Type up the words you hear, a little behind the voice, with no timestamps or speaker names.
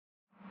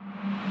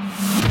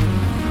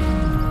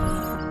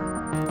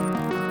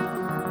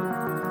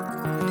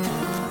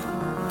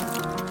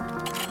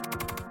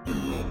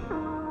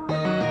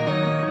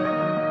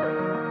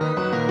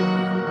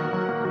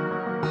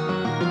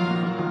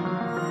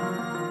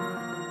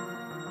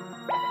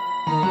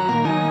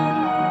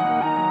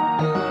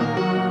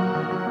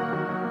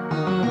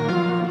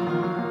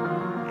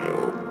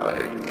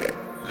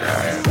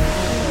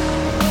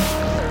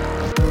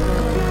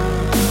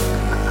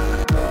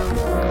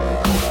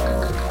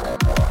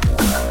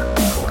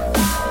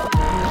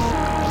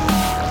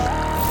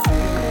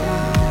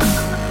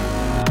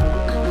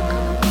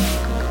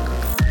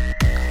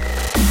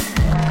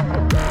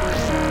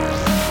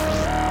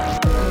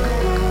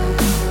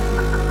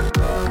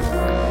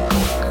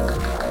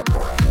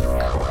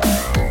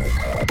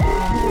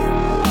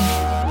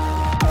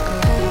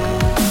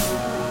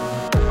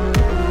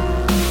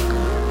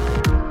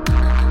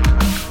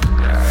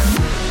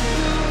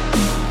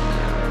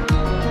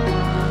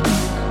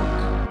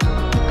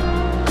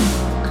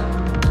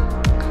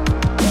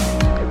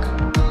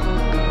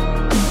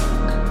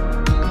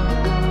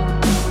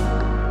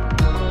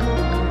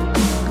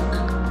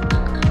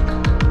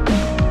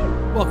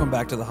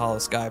to the Hollow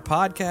Sky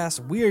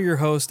Podcast. We are your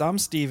host. I'm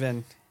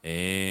Steven.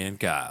 And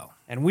Kyle.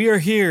 And we are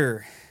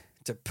here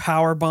to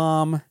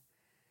powerbomb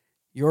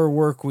your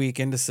work week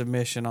into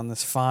submission on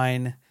this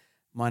fine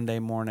Monday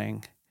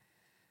morning.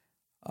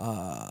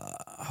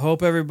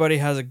 Hope everybody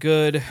has a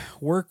good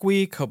work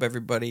week. Hope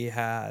everybody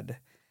had,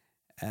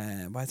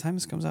 by the time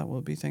this comes out, will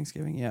it be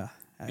Thanksgiving? Yeah.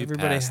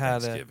 Everybody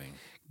had a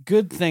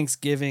good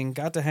Thanksgiving,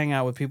 got to hang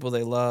out with people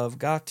they love,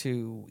 got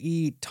to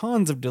eat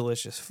tons of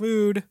delicious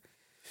food,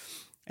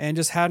 and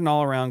just had an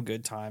all-around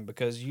good time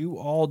because you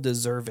all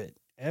deserve it.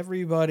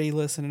 Everybody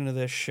listening to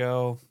this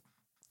show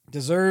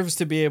deserves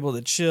to be able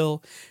to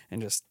chill and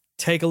just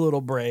take a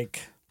little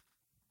break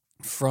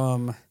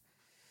from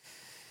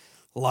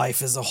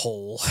life as a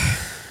whole.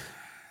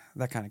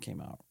 That kind of came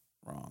out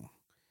wrong.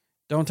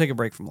 Don't take a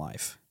break from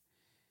life.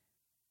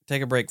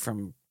 Take a break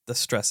from the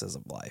stresses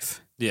of life.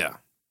 Yeah.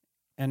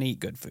 And eat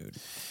good food.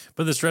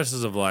 But the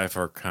stresses of life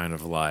are kind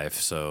of life,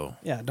 so...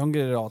 Yeah, don't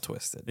get it all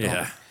twisted.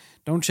 Yeah.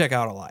 Don't check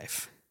out of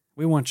life.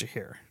 We want you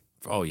here.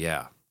 Oh,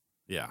 yeah.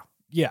 Yeah.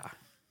 Yeah.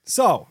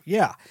 So,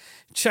 yeah.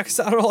 Check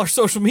us out on all our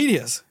social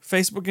medias.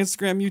 Facebook,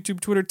 Instagram, YouTube,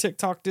 Twitter,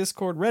 TikTok,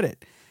 Discord,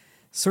 Reddit.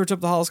 Search up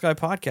the Hollow Sky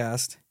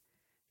Podcast.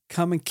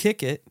 Come and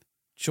kick it.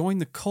 Join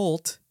the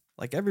cult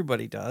like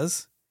everybody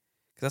does.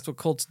 Because that's what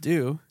cults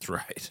do. That's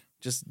right.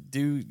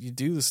 You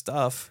do the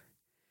stuff.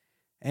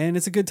 And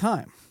it's a good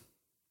time.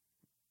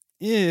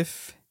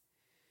 If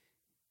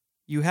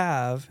you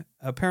have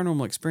a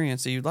paranormal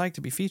experience that you'd like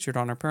to be featured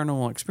on our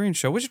Paranormal Experience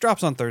show, which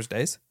drops on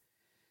Thursdays,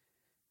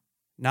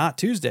 not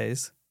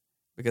Tuesdays,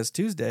 because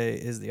Tuesday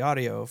is the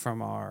audio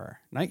from our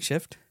night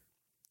shift,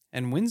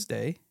 and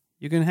Wednesday,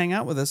 you can hang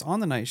out with us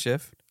on the night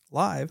shift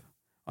live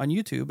on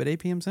YouTube at 8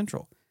 p.m.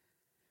 Central.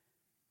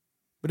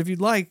 But if you'd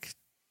like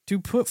to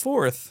put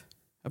forth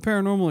a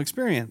paranormal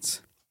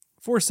experience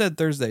for said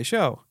Thursday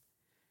show,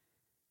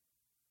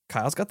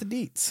 Kyle's got the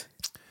deets.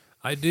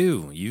 I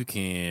do. You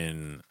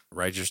can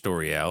write your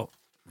story out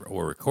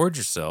or record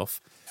yourself.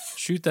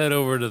 Shoot that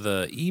over to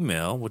the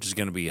email, which is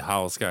going to be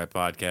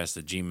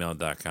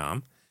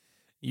hollowskypodcast@gmail.com.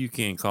 You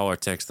can call or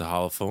text the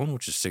holophone,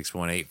 which is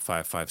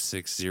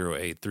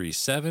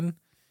 618-556-0837.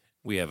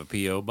 We have a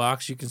P.O.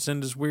 box you can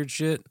send us weird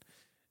shit,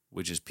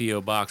 which is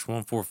P.O. Box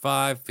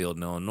 145,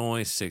 Field,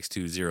 Illinois,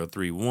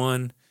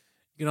 62031.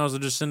 You can also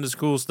just send us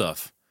cool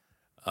stuff.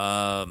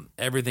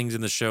 Everything's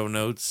in the show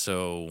notes,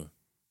 so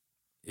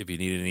if you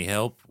need any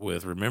help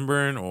with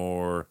remembering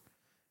or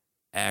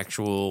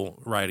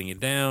actual writing it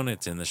down,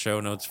 it's in the show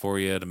notes for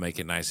you to make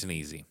it nice and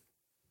easy.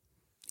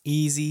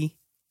 Easy.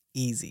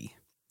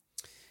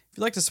 If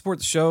you'd like to support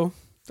the show,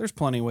 there's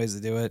plenty of ways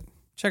to do it.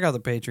 Check out the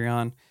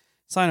Patreon,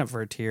 sign up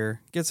for a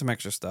tier, get some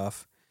extra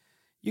stuff.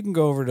 You can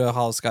go over to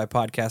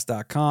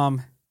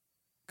hollowskypodcast.com,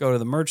 go to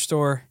the merch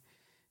store,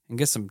 and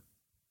get some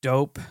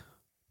dope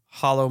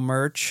hollow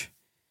merch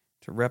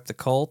to rep the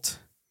cult.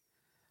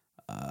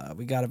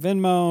 We got a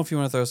Venmo. If you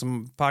want to throw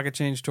some pocket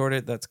change toward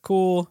it, that's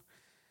cool.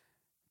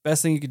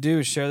 Best thing you could do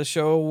is share the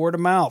show word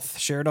of mouth.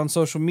 Share it on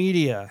social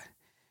media.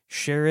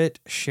 Share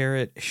it.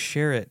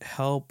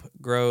 Help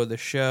grow the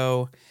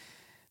show.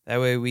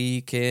 That way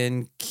we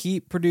can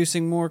keep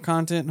producing more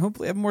content and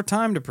hopefully have more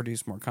time to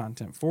produce more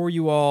content for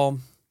you all.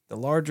 The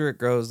larger it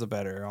grows, the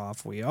better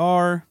off we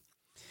are.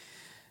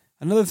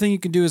 Another thing you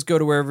can do is go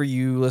to wherever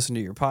you listen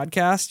to your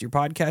podcast, your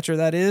podcatcher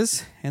that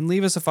is, and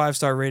leave us a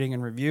 5-star rating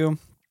and review.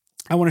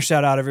 I want to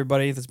shout out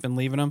everybody that's been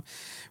leaving them.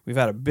 We've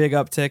had a big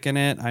uptick in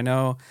it. I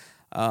know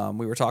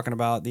we were talking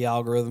about the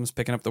algorithms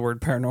picking up the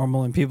word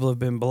paranormal, and people have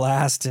been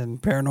blasting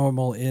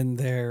paranormal in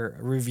their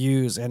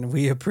reviews, and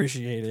we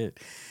appreciate it.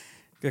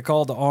 The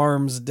call to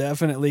arms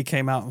definitely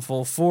came out in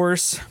full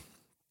force.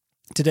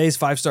 Today's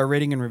 5-star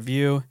rating and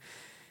review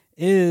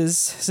is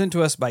sent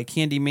to us by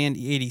Candy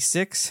Mandy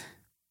 86.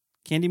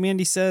 Candy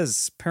Mandy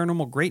says,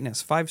 paranormal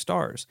greatness, 5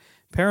 stars.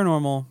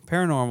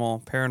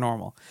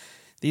 Paranormal.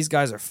 These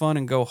guys are fun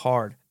and go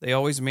hard. They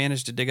always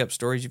manage to dig up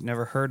stories you've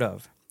never heard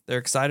of. They're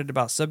excited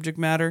about subject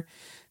matter.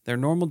 They're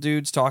normal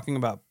dudes talking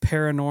about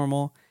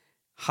paranormal,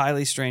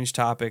 highly strange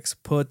topics.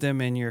 Put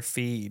them in your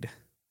feed.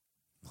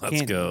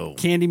 Let's go.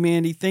 Candy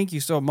Mandy, thank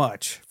you so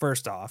much,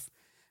 first off,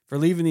 for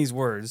leaving these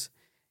words.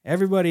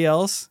 Everybody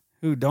else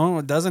who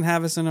doesn't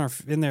have us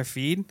in their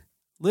feed,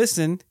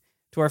 listen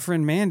to our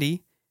friend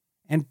Mandy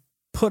and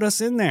put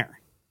us in there.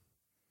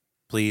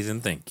 Please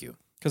and thank you.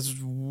 Because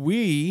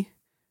we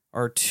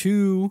are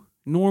 2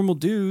 normal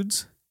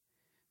dudes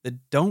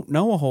that don't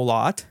know a whole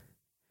lot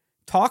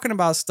talking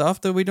about stuff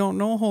that we don't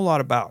know a whole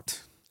lot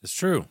about. It's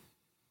true.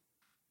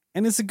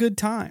 And it's a good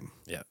time.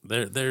 Yeah,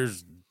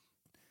 there's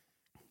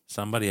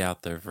somebody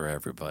out there for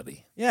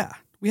everybody. Yeah,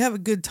 we have a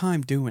good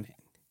time doing it.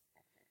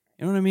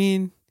 You know what I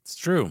mean? It's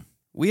true.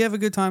 We have a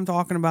good time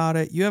talking about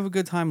it. You have a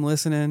good time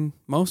listening.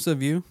 Most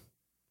of you.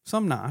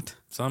 Some not.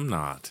 Some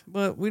not.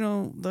 But we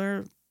don't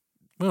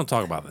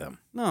talk about them.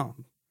 No.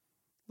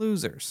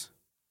 Losers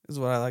is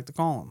what I like to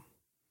call them.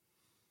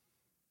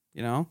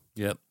 You know?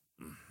 Yep.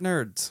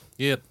 Nerds.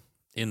 Yep.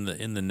 In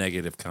the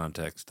negative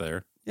context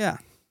there. Yeah.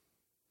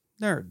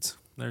 Nerds.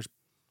 There's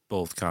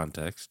both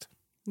context.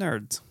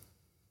 Nerds.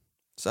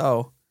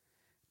 So,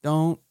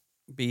 Don't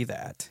be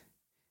that.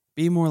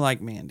 Be more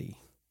like Mandy.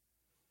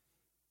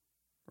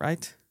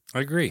 Right? I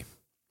agree.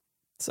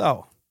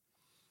 So,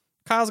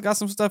 Kyle's got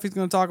some stuff he's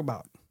going to talk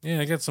about. Yeah,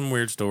 I got some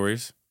weird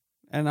stories.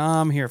 And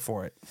I'm here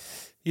for it.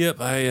 Yep,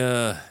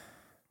 I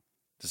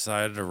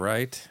decided to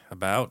write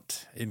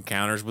about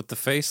encounters with the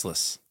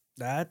Faceless.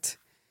 That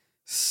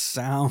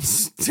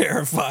sounds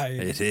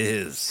terrifying. It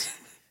is.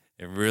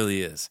 It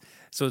really is.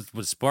 So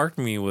what sparked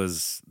me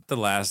was the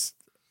last,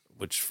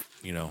 which,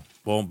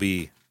 won't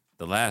be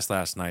the last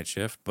night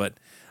shift, but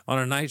on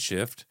a night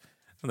shift,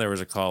 there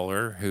was a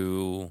caller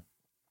who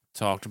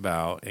talked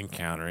about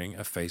encountering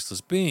a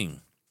faceless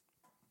being.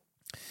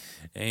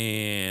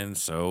 And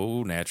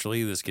so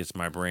naturally, this gets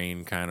my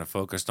brain kind of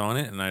focused on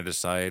it, and I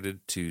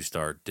decided to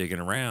start digging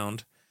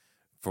around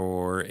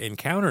for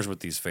encounters with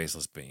these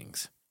faceless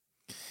beings.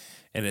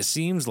 And it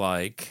seems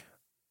like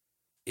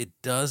it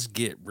does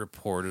get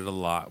reported a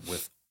lot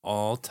with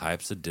all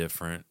types of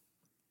different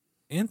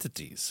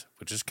entities,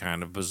 which is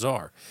kind of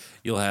bizarre.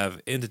 You'll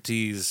have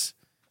entities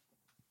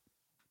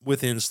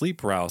within sleep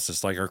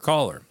paralysis, like our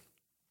caller.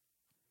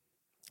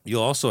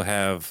 You'll also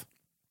have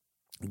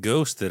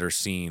ghosts that are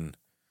seen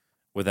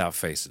without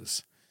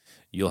faces.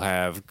 You'll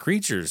have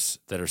creatures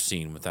that are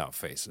seen without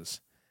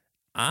faces.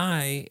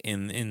 I,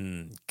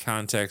 in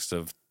context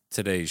of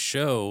today's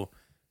show,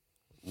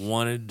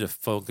 wanted to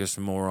focus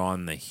more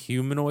on the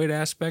humanoid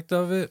aspect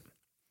of it.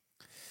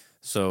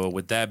 So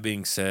with that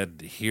being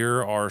said,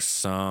 here are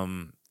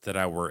some that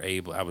I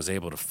was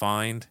able to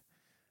find.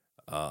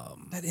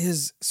 That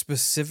is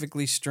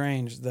specifically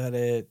strange that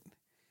it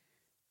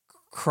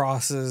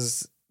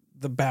crosses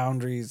the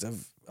boundaries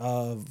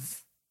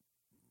of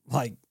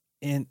like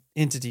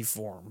entity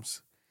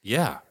forms.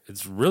 Yeah,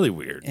 it's really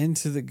weird.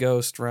 Into the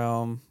ghost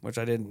realm, which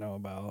I didn't know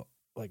about.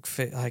 Like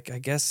I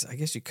guess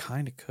you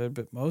kind of could,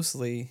 but most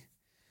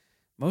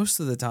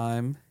of the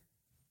time,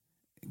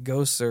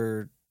 ghosts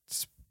are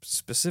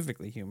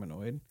specifically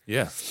humanoid.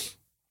 Yeah,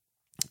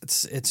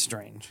 it's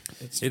strange.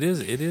 It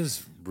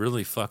is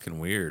really fucking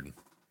weird.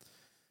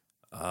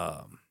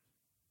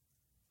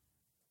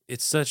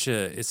 It's such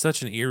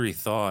an eerie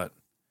thought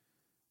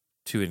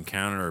to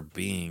encounter a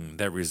being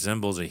that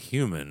resembles a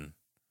human.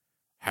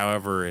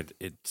 However,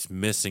 it's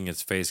missing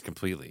its face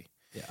completely.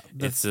 Yeah,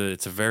 it's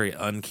a very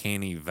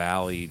uncanny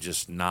valley,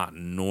 just not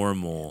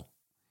normal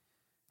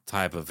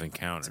type of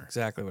encounter. That's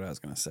exactly what I was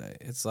gonna say.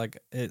 It's like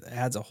it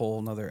adds a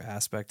whole nother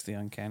aspect to the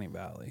uncanny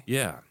valley.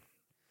 Yeah.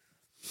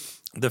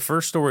 The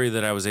first story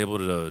that I was able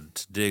to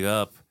dig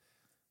up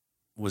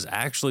was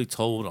actually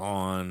told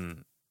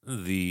on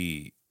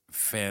the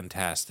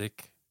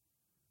fantastic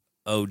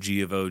OG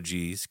of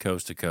OGs,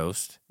 Coast to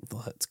Coast.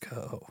 Let's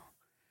go.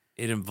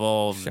 It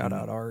involved... Shout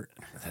out Art.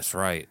 That's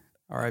right.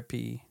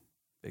 R.I.P.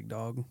 Big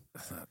dog.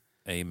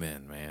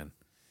 Amen, man.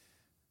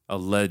 A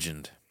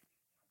legend.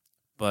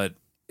 But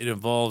it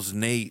involves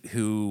Nate,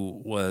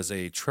 who was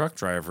a truck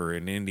driver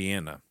in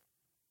Indiana.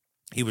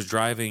 He was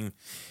driving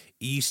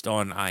east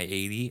on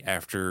I-80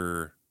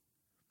 after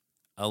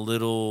a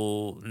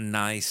little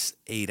nice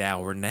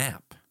 8-hour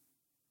nap.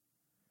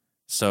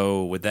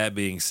 So with that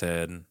being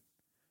said,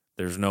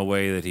 there's no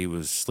way that he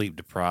was sleep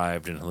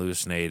deprived and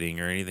hallucinating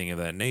or anything of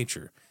that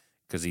nature,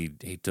 because he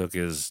took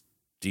his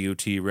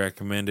DOT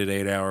recommended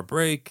 8-hour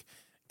break,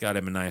 got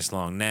him a nice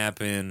long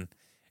nap in,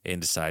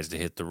 and decides to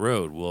hit the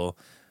road. Well,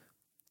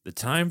 the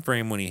time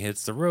frame when he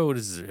hits the road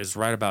is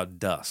right about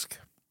dusk.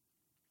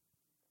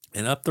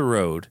 And up the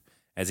road,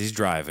 as he's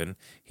driving,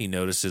 he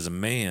notices a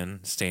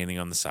man standing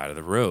on the side of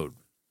the road.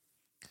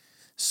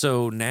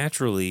 So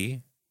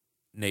naturally,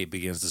 Nate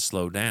begins to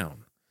slow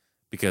down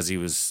because he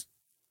was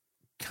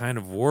kind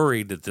of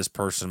worried that this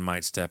person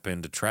might step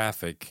into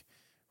traffic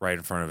right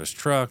in front of his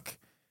truck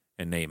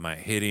and Nate might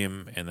hit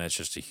him. And that's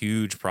just a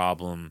huge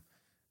problem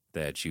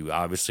that you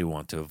obviously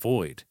want to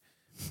avoid.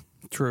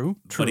 True.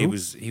 But he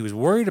was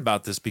worried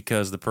about this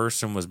because the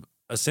person was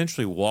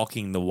essentially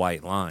walking the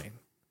white line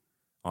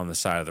on the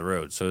side of the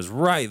road. So it's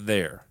right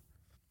there.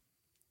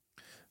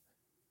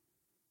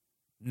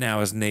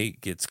 Now, as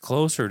Nate gets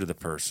closer to the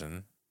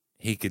person,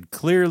 he could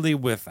clearly,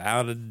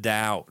 without a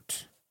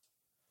doubt,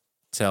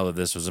 tell that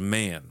this was a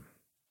man.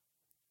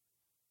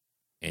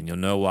 And you'll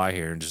know why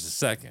here in just a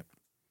second.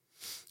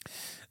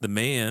 The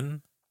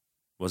man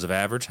was of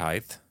average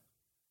height.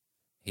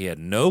 He had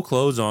no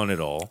clothes on at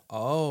all.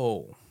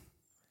 Oh.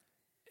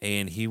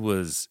 And he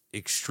was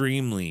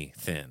extremely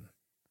thin.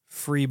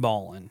 Free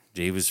balling.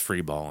 He was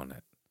free balling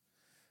it.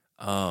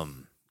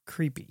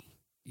 Creepy.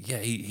 Yeah,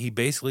 he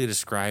basically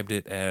described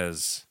it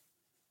as,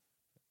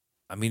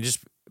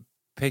 just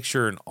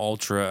picture an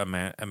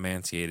ultra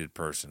emaciated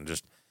person,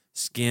 just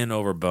skin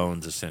over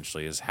bones,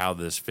 essentially, is how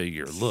this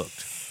figure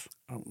looked.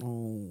 I don't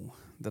know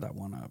that I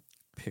want to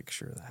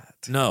picture that.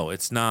 No,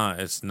 it's not.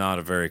 It's not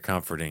a very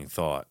comforting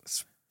thought.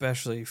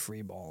 Especially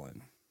free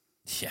balling.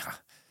 Yeah.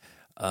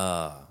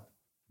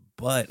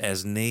 But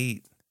as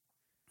Nate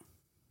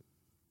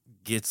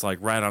gets like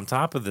right on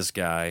top of this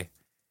guy,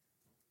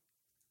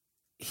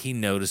 he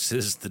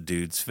notices the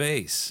dude's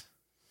face,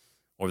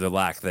 or the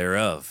lack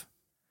thereof.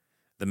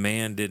 The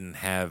man didn't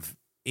have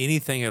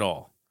anything at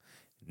all.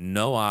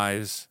 No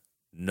eyes,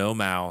 no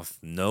mouth,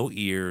 no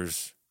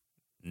ears,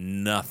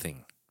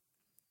 nothing.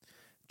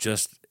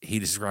 Just, he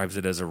describes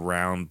it as a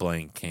round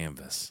blank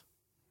canvas.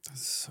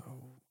 So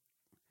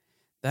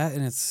that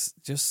in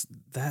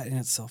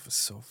itself is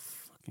so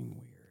fucking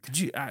weird. Could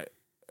you?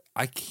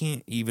 I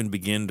can't even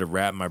begin to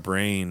wrap my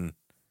brain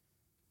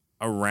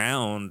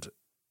around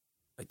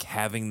like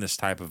having this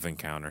type of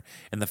encounter,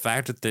 and the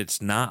fact that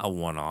it's not a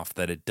one-off,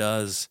 that it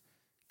does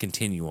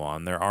continue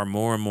on. There are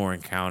more and more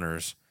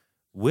encounters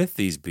with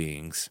these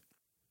beings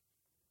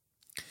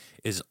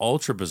is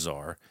ultra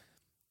bizarre,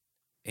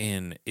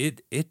 and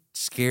it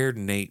scared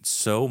Nate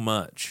so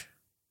much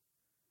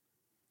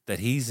that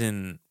he's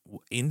in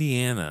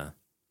Indiana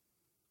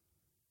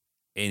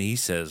and he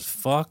says,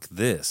 "Fuck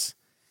this."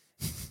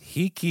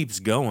 He keeps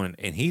going,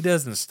 and he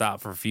doesn't stop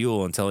for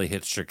fuel until he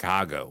hits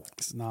Chicago.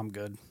 No, I'm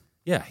good.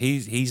 Yeah,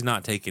 he's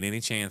not taking any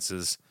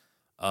chances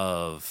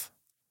of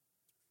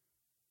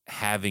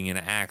having an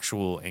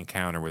actual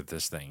encounter with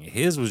this thing.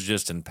 His was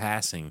just in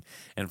passing,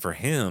 and for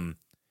him,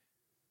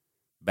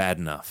 bad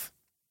enough.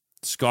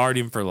 Scarred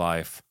him for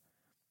life.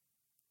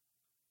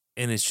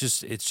 And it's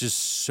just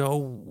so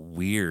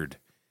weird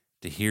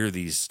to hear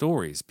these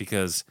stories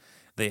because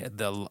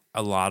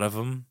a lot of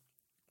them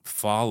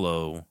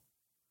follow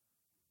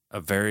a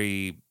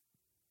very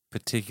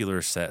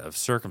particular set of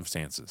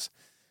circumstances.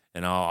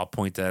 And I'll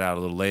point that out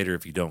a little later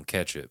if you don't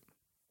catch it.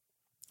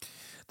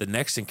 The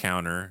next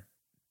encounter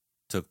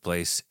took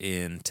place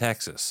in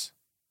Texas,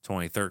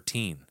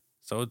 2013.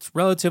 So it's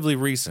relatively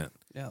recent.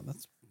 Yeah,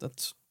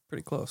 that's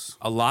pretty close.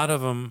 A lot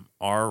of them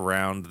are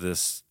around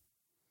this.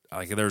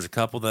 Like there's a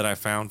couple that I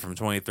found from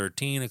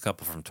 2013, a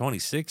couple from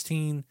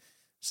 2016.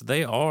 So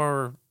they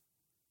are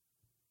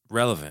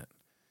relevant.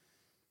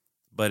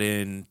 But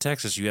in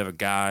Texas, you have a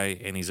guy,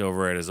 and he's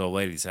over at his old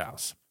lady's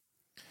house.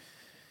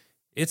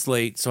 It's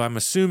late, so I'm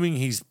assuming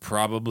he's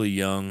probably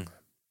young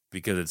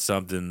because it's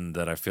something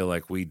that I feel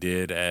like we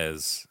did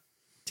as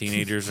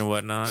teenagers and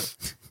whatnot.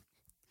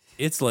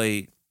 It's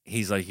late.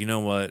 He's like, you know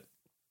what?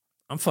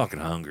 I'm fucking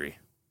hungry.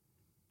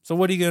 So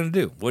what are you going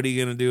to do? What are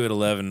you going to do at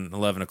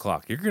 11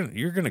 o'clock? You're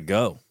going to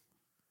go.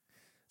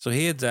 So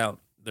he heads out.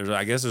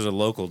 I guess there's a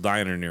local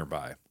diner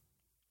nearby.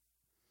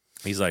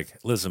 He's like,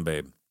 listen,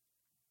 babe.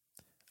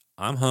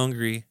 I'm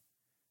hungry.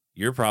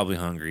 You're probably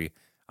hungry.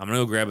 I'm going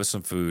to go grab us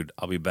some food.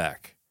 I'll be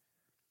back.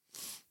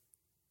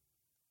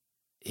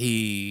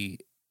 He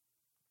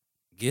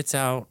gets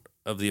out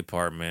of the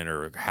apartment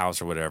or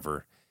house or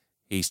whatever.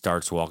 He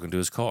starts walking to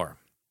his car.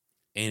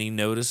 And he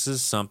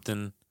notices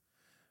something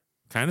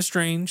kind of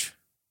strange,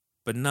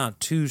 but not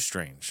too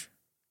strange.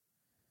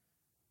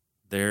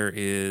 There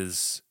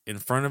is in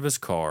front of his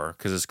car,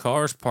 because his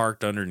car is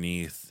parked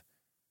underneath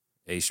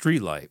a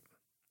street light.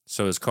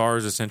 So his car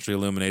is essentially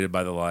illuminated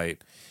by the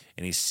light,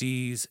 and he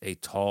sees a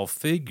tall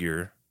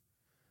figure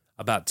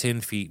about 10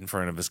 feet in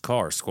front of his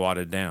car,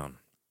 squatted down.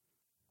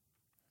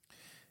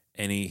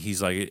 And he's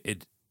like,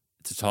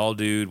 it's a tall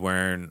dude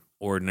wearing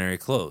ordinary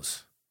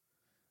clothes,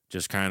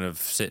 just kind of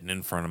sitting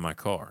in front of my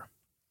car.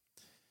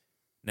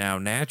 Now,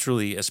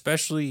 naturally,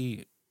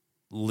 especially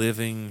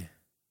living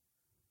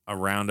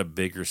around a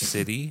bigger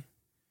city,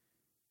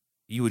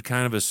 you would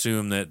kind of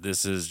assume that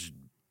this is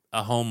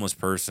a homeless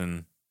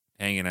person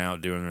hanging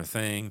out, doing their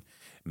thing.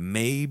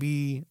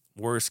 Maybe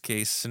worst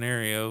case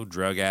scenario,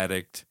 drug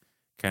addict,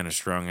 kind of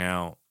strung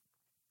out,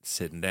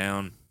 sitting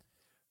down.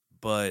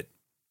 But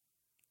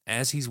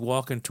as he's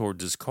walking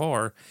towards his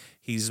car,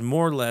 he's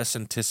more or less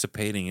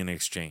anticipating an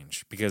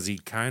exchange because he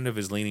kind of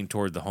is leaning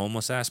toward the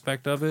homeless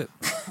aspect of it.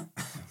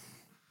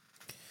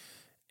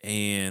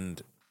 And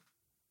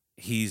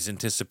he's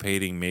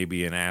anticipating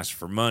maybe an ask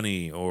for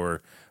money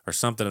or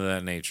something of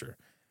that nature.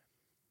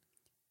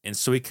 And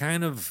so he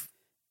kind of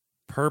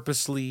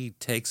purposely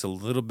takes a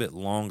little bit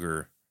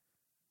longer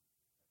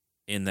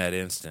in that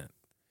instant.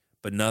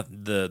 But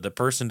the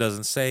person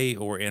doesn't say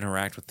or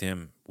interact with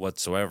him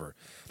whatsoever.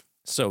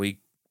 So he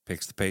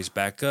picks the pace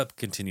back up,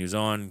 continues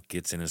on,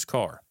 gets in his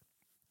car.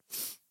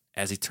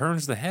 As he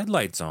turns the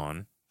headlights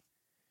on,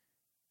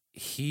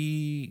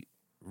 he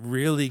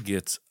really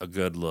gets a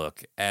good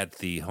look at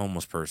the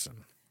homeless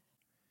person.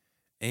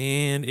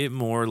 And it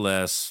more or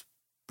less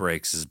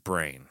breaks his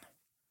brain.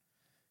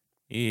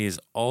 He is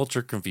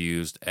ultra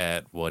confused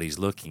at what he's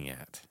looking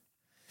at.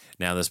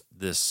 Now,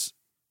 this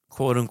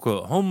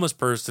quote-unquote homeless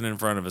person in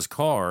front of his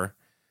car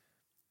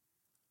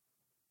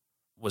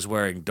was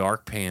wearing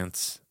dark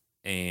pants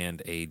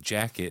and a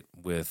jacket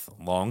with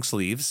long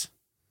sleeves.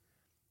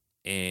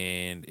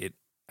 And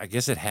I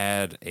guess it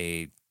had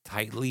a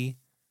tightly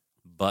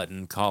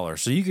buttoned collar.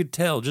 So you could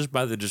tell just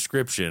by the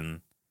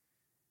description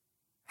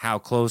how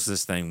close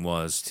this thing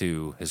was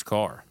to his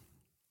car.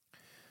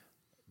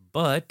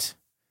 But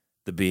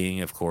the being,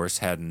 of course,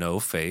 had no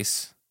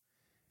face.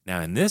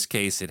 Now, in this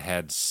case, it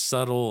had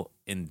subtle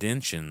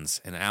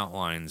indentions and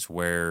outlines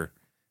where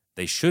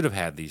they should have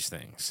had these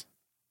things,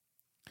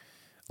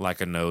 like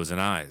a nose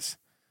and eyes.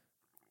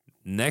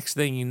 Next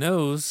thing he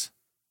knows,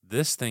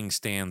 this thing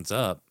stands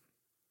up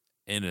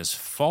and is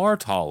far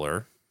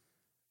taller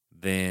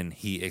than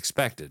he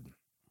expected.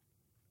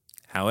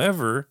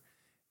 However,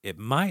 it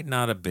might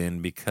not have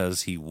been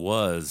because he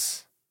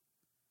was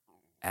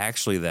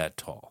actually that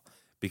tall.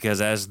 Because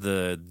as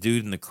the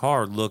dude in the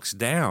car looks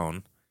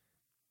down,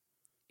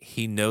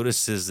 he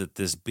notices that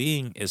this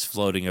being is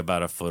floating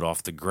about a foot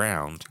off the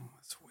ground. Oh,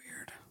 that's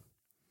weird.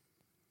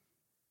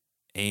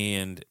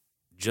 And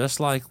just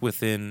like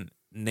within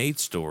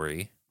Nate's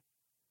story,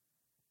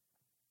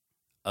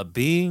 a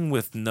being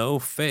with no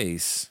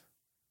face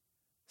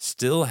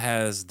still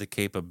has the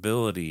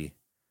capability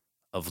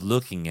of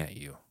looking at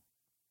you.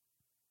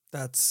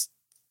 That's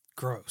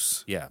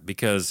gross. Yeah,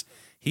 because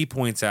he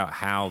points out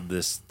how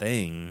this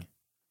thing,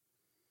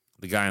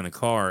 the guy in the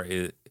car,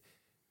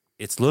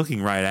 it's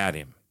looking right at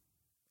him.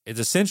 It's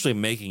essentially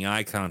making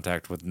eye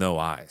contact with no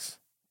eyes.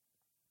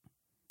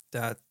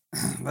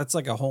 That's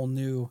like a whole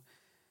new.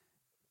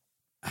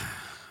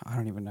 I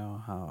don't even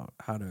know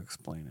how to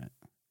explain it.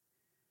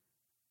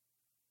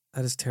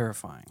 That is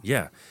terrifying.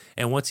 Yeah.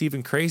 And what's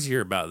even crazier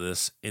about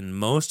this, in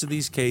most of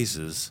these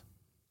cases,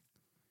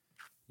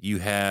 you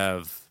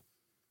have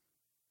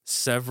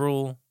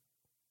several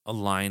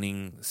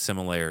aligning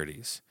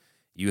similarities.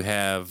 You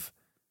have,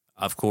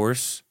 of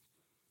course,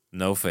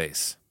 no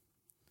face.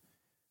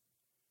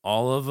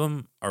 All of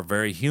them are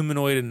very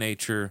humanoid in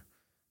nature.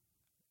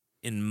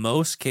 In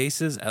most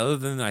cases, other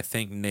than I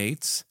think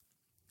Nate's,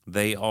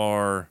 they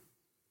are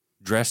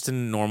dressed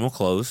in normal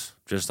clothes,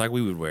 just like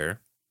we would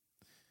wear.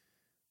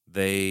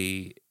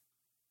 They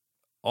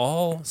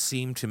all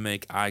seem to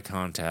make eye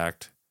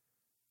contact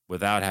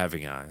without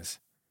having eyes.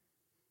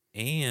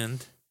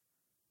 And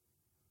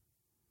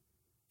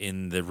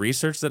in the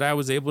research that I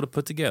was able to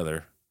put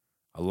together,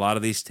 a lot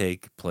of these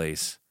take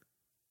place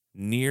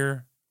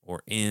near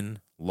or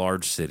in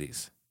large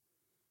cities.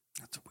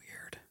 That's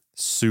weird.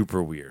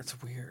 Super weird.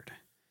 That's weird.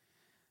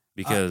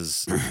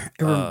 Because,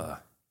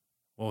 what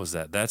was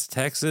that? That's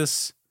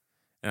Texas.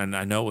 And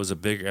I know it was I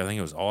think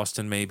it was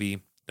Austin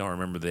maybe. Don't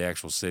remember the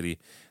actual city.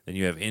 Then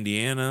you have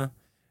Indiana.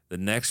 The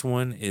next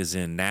one is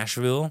in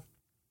Nashville.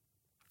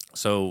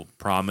 So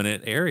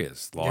prominent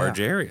areas, large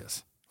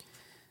areas.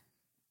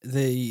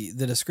 The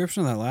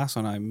description of that last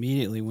one, I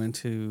immediately went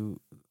to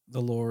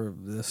the lore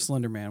of the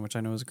Slender Man, which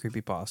I know is a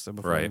creepypasta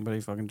before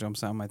anybody fucking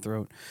jumps down my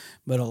throat.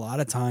 But a lot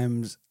of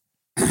times,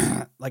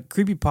 like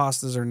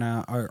creepypastas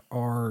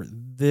are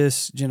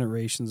this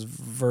generation's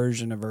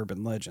version of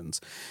urban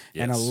legends.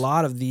 Yes. And a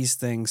lot of these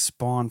things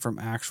spawn from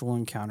actual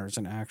encounters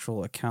and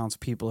actual accounts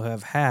people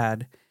have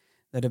had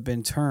that have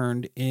been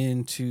turned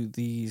into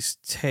these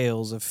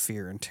tales of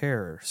fear and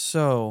terror.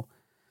 So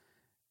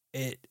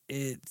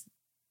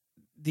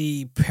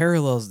the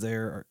parallels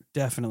there are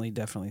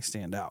definitely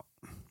stand out.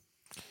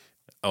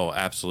 Oh,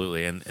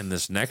 absolutely. And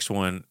this next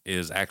one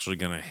is actually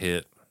going to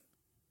hit.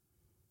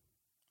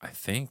 I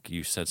think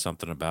you said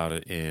something about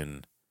it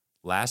in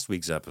last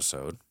week's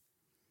episode.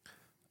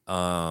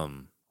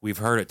 We've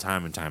heard it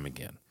time and time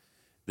again.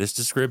 This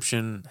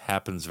description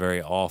happens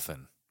very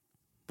often,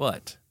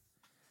 but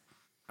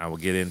I will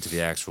get into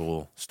the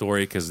actual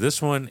story because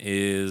this one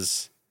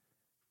is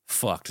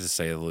fucked, to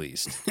say the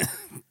least.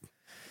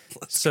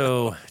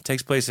 So it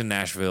takes place in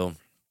Nashville.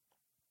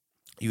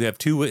 You have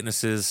two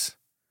witnesses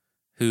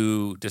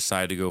who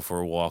decide to go for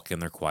a walk in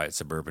their quiet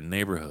suburban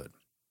neighborhood.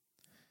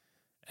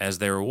 As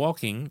they were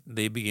walking,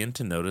 they begin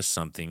to notice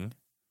something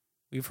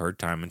we've heard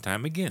time and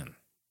time again.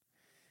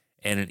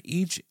 And in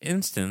each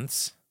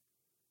instance,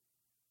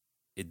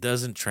 it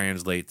doesn't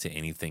translate to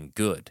anything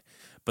good.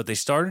 But they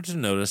started to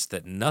notice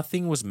that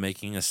nothing was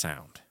making a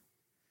sound.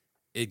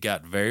 It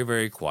got very,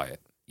 very quiet.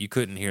 You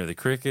couldn't hear the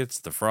crickets,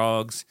 the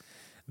frogs.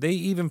 They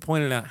even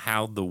pointed out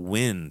how the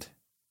wind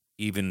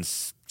even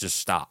just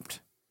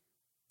stopped.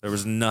 There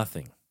was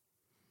nothing.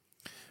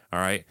 All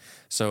right.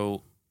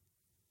 So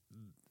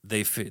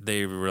they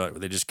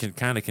just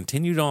kind of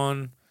continued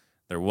on.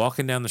 They're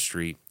walking down the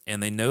street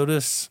and they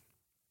notice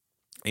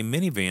a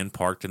minivan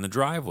parked in the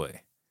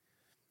driveway.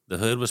 The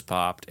hood was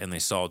popped and they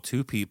saw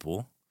two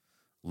people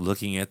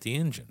looking at the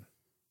engine,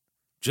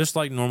 just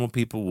like normal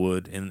people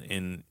would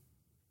in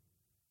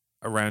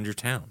around your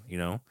town. You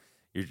know,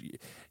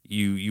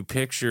 you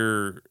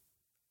picture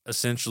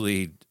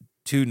essentially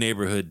two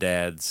neighborhood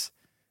dads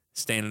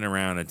standing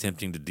around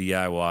attempting to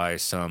DIY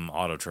some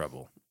auto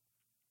trouble.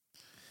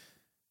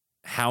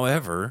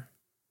 However,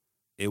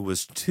 it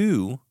was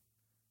two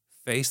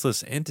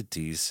faceless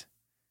entities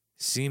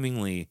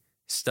seemingly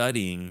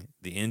studying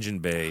the engine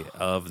bay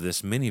of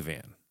this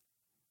minivan.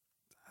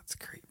 That's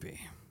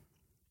creepy.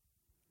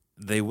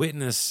 The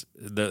witness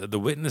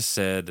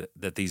said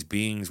that these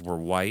beings were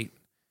white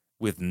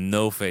with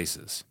no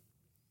faces.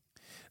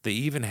 They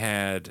even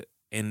had,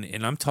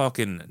 and I'm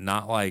talking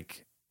not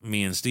like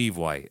me and Steve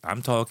white.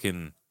 I'm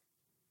talking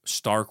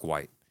stark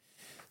white.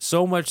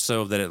 So much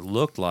so that it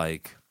looked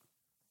like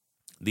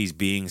these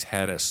beings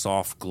had a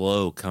soft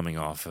glow coming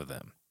off of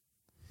them.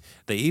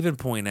 They even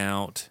point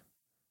out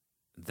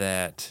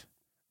that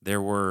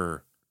there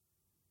were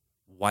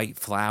white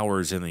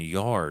flowers in the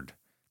yard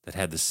that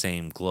had the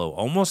same glow,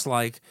 almost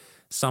like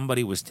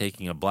somebody was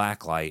taking a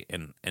black light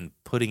and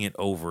putting it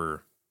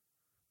over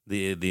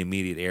the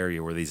immediate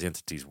area where these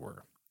entities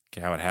were.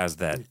 how it has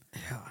that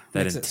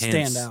that Makes intense,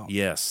 it stand out.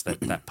 yes,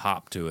 that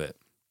pop to it.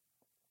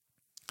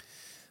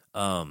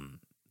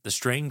 The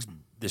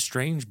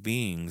strange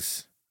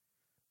beings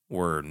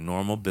were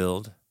normal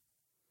build,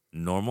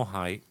 normal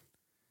height,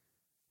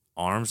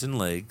 arms and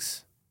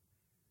legs.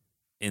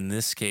 In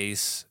this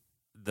case,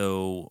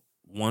 though,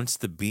 once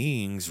the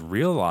beings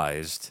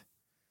realized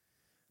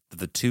that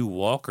the two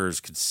walkers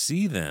could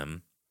see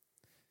them,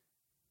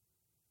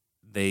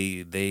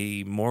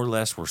 they more or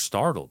less were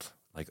startled.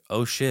 Like,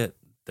 oh shit,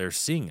 they're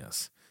seeing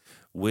us.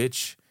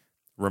 Which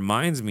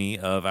reminds me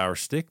of our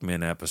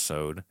Stickmen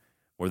episode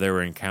where there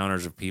were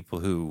encounters of people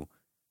who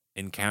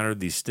encountered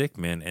these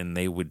stickmen and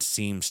they would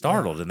seem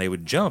startled and they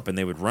would jump and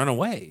they would run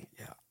away.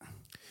 Yeah.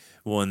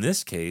 Well, in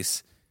this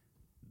case,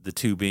 the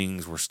two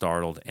beings were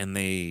startled and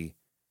they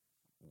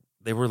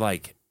were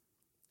like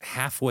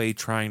halfway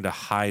trying to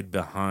hide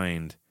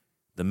behind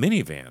the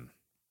minivan.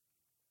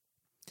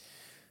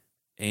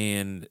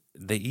 And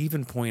they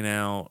even point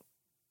out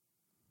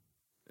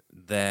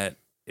that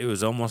it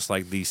was almost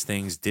like these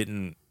things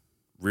didn't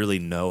really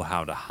know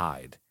how to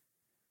hide.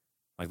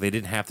 Like they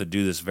didn't have to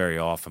do this very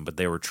often, but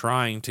they were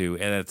trying to,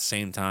 and at the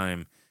same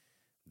time,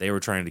 they were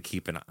trying to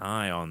keep an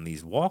eye on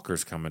these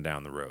walkers coming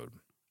down the road.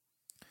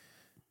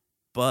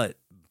 But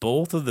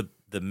both of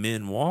the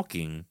men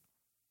walking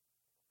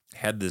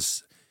had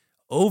this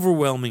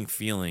overwhelming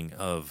feeling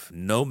of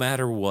no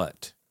matter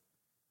what,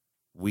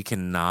 we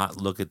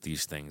cannot look at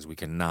these things. We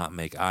cannot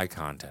make eye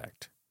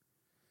contact.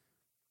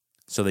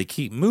 So they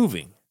keep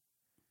moving.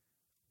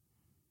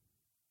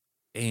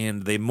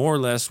 And they more or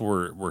less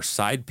were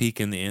side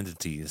peeking the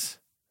entities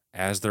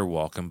as they're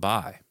walking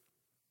by.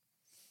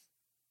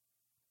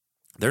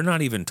 They're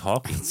not even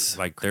talking.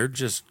 Like they're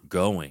just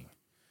going,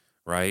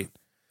 right?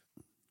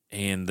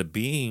 And the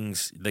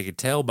beings, they could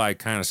tell by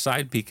kind of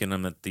side peeking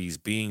them that these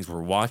beings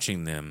were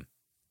watching them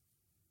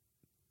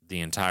the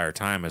entire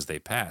time as they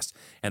passed.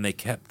 And they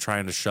kept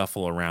trying to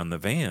shuffle around the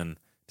van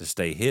to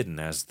stay hidden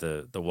as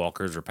the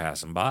walkers are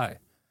passing by.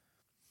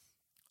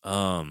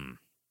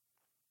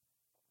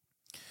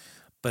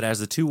 But as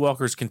the two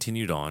walkers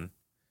continued on,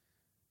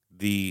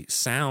 the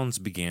sounds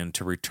began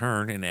to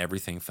return and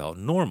everything felt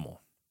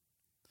normal.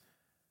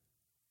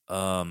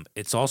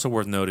 It's also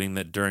worth noting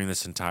that during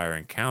this entire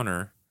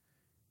encounter,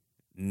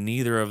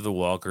 neither of the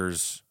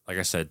walkers, like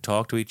I said,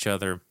 talked to each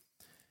other.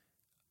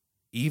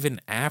 Even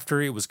after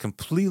it was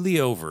completely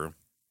over,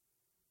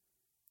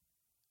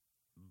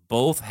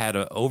 both had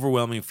an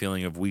overwhelming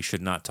feeling of we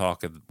should not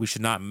talk, we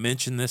should not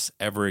mention this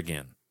ever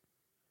again.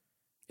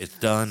 It's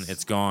done,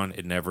 it's gone,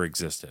 it never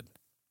existed.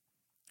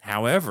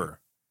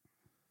 However,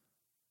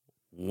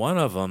 one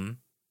of them,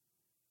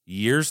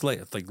 years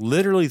later, like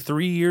literally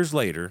 3 years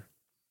later,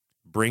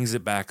 brings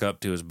it back up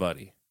to his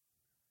buddy.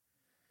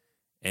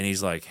 And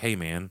he's like, hey,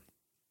 man,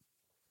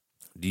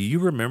 do you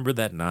remember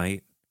that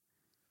night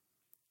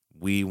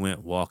we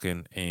went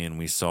walking and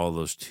we saw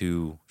those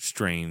two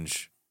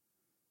strange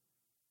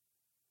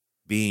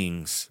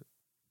beings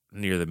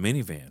near the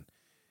minivan?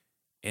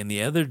 And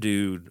the other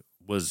dude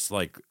was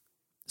like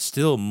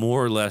still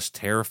more or less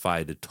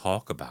terrified to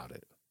talk about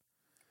it.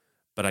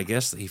 But I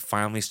guess he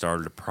finally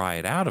started to pry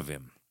it out of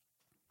him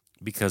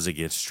because it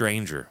gets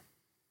stranger.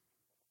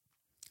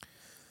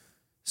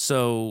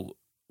 So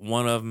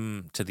one of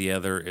them to the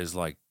other is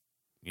like,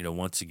 you know,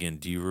 once again,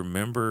 do you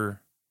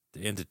remember the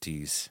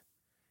entities?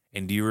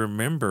 And do you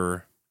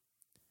remember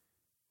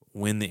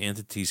when the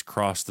entities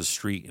crossed the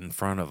street in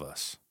front of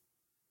us?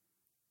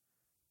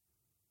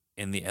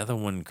 And the other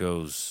one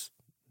goes,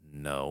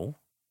 no.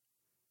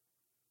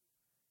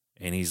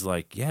 And he's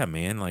like, yeah,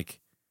 man,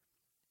 like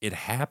it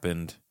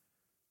happened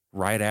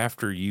right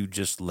after you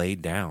just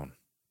laid down.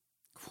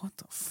 What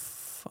the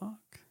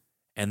fuck?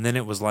 And then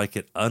it was like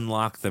it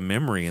unlocked the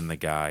memory in the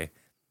guy,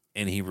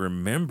 and he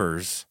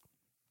remembers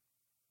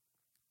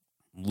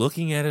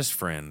looking at his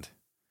friend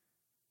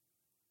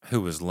who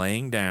was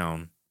laying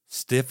down,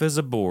 stiff as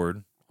a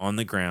board on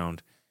the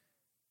ground,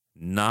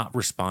 not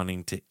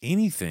responding to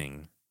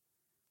anything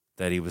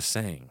that he was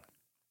saying.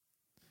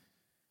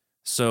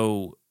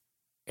 So,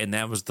 and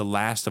that was the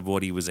last of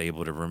what he was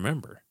able to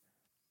remember.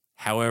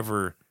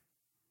 However,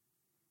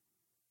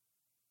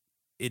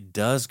 it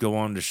does go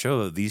on to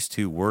show that these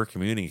two were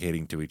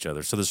communicating to each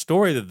other. So the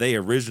story that they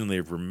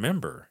originally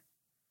remember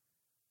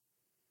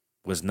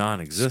was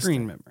non-existent.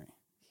 Screen memory.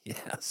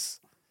 Yes.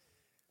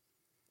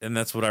 And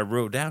that's what I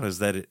wrote down, is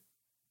that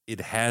it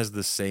has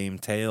the same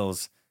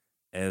tales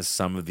as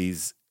some of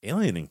these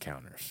alien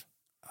encounters.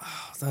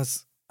 Oh,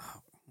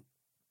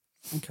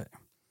 okay.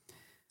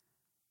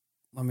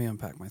 Let me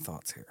unpack my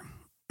thoughts here.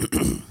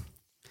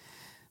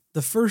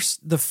 The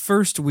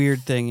first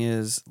weird thing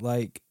is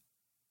like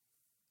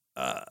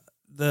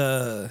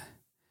the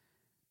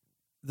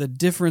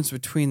difference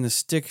between the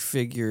stick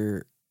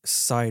figure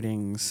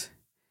sightings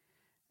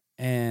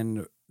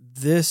and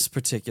this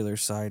particular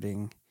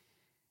sighting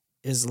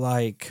is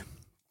like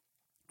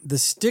the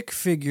stick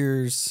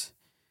figures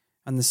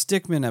on the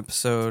Stickman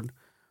episode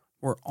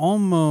were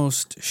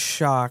almost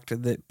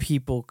shocked that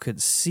people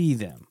could see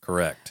them.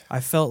 Correct. I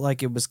felt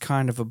like it was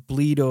kind of a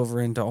bleed over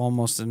into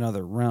almost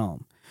another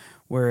realm.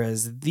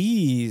 Whereas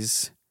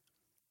these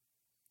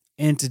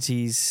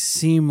entities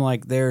seem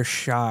like they're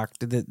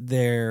shocked that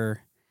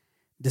their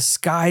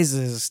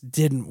disguises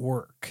didn't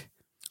work.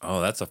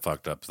 Oh, that's a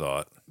fucked up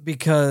thought.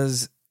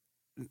 Because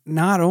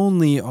not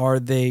only are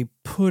they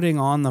putting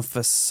on the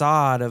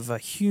facade of a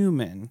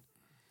human,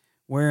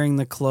 wearing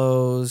the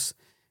clothes,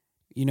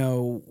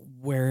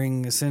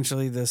 wearing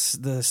essentially the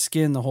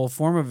skin, the whole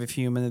form of a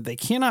human that they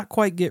cannot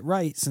quite get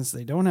right since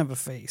they don't have a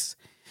face.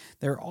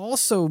 They're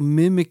also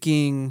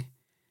mimicking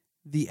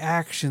the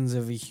actions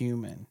of a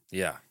human.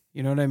 Yeah.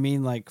 You know what I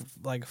mean? Like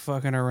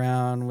fucking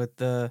around with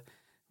the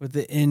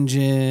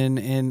engine,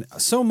 and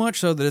so much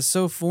so that it's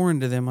so foreign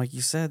to them. Like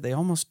you said, they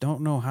almost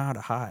don't know how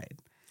to hide.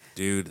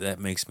 Dude, that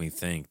makes me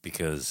think,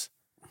 because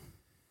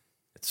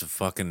it's a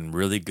fucking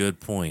really good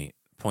point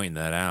pointing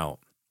that out,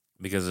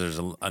 because there's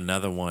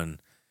another one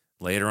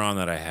later on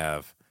that I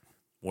have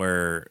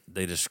where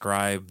they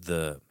describe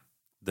the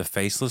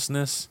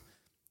facelessness,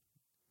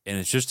 and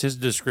it's just his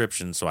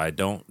description, so I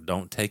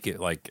don't take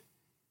it like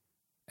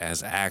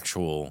as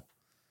actual,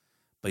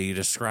 but he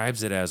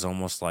describes it as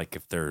almost like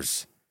if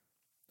there's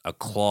a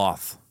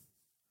cloth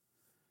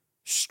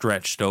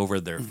stretched over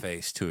their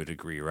face to a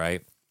degree,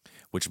 right?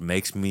 Which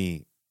makes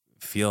me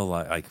feel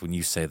like when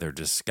you say they're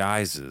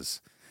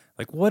disguises,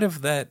 like what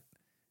if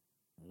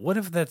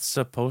that's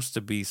supposed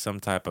to be some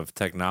type of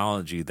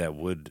technology that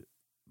would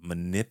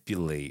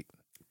manipulate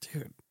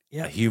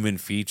human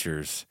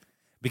features?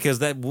 Because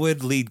that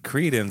would lead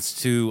credence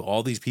to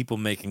all these people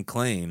making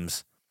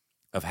claims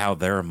of how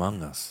they're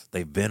among us.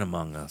 They've been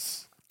among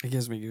us. It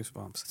gives me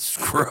goosebumps. It's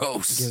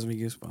gross. It gives me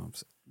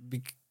goosebumps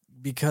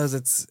because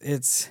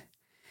it's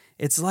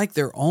like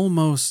they're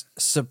almost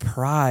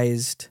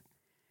surprised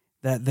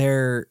that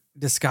their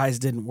disguise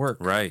didn't work.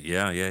 Right.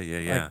 Yeah.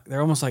 Like,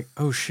 they're almost like,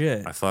 oh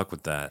shit. I fuck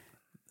with that.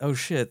 Oh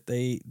shit.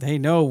 They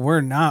know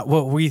we're not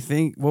what we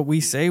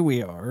say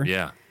we are.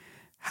 Yeah.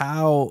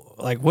 How,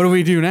 like, what do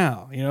we do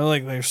now?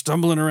 Like they're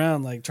stumbling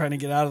around, like trying to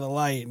get out of the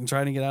light and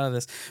trying to get out of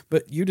this.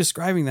 But you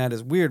describing that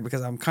is weird,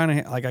 because I'm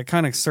I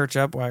kind of search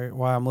up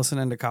while I'm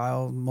listening to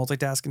Kyle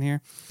multitasking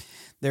here.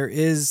 There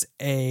is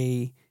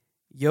a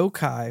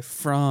yokai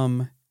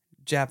from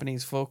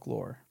Japanese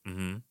folklore,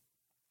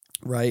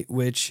 right?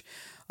 Which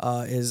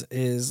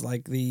is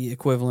like the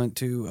equivalent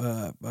to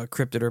a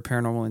cryptid or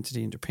paranormal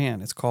entity in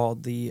Japan. It's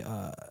called the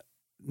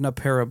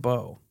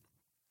Naparabo.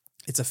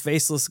 It's a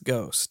faceless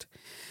ghost.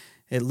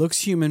 It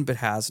looks human but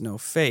has no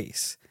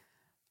face.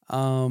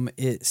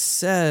 It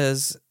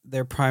says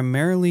they're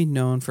primarily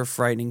known for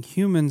frightening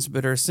humans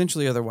but are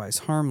essentially otherwise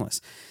harmless.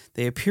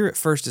 They appear at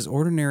first as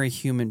ordinary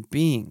human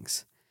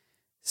beings,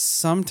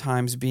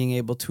 sometimes being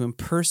able to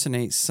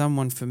impersonate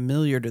someone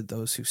familiar to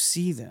those who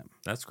see them.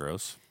 That's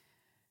gross.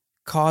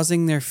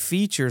 Causing their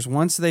features,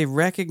 once they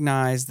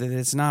recognize that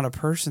it's not a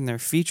person, their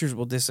features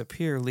will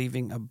disappear,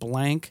 leaving a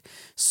blank,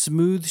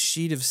 smooth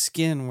sheet of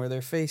skin where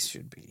their face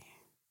should be.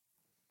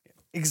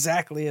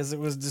 Exactly as it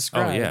was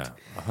described. Oh yeah,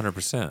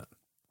 100%.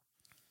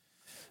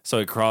 So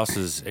it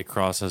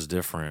crosses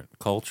different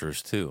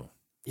cultures too.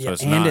 So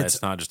it's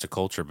not just a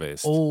culture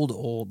based.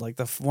 Old. Like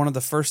one of the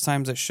first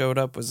times it showed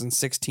up was in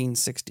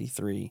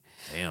 1663.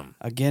 Damn.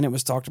 Again, it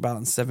was talked about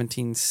in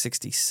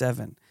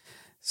 1767.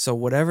 So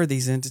whatever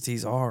these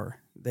entities are,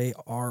 they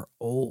are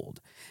old.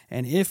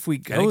 And if we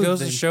go, and it goes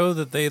to show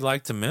that they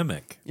like to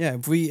mimic. Yeah,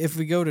 if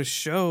we go to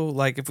show,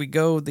 like if we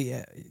go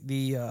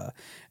the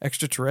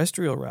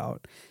extraterrestrial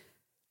route,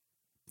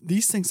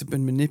 these things have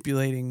been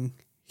manipulating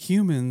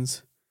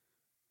humans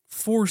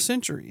for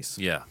centuries.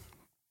 Yeah.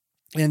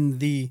 And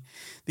the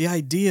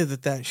idea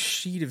that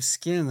sheet of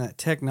skin, that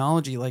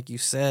technology, like you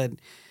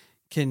said,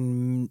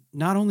 can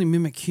not only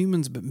mimic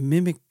humans, but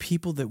mimic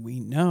people that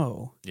we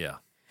know. Yeah.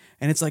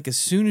 And it's like, as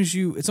soon as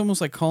it's almost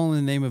like calling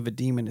the name of a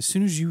demon. As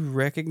soon as you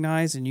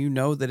recognize and you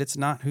know that it's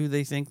not who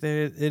they think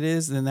that it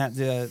is, then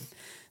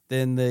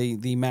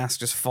the mask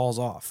just falls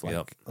off.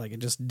 Like it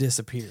just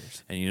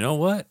disappears. And you know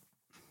what?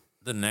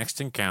 The next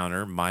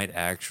encounter might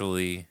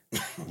actually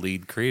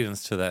lead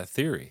credence to that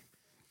theory,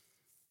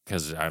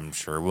 because I'm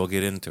sure we'll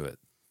get into it.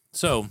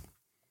 So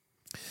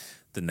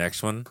the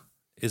next one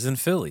is in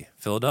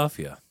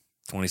Philadelphia,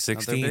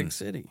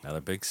 2016.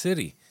 Another big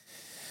city.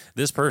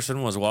 This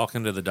person was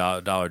walking to the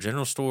Dollar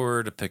General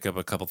store to pick up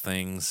a couple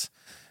things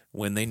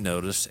when they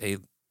noticed and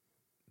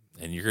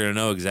you're going to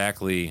know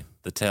exactly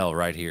the tell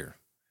right here.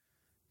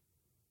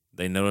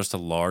 They noticed a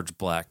large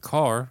black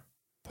car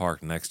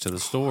parked next to the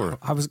store.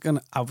 I was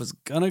gonna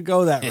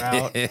go that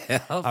route.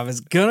 Yep. I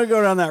was gonna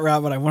go down that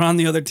route, but I went on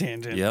the other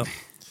tangent. Yep.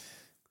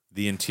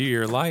 The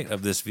interior light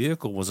of this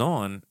vehicle was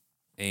on,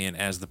 and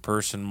as the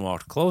person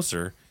walked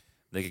closer,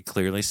 they could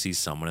clearly see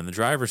someone in the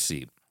driver's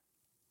seat.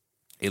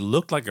 It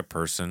looked like a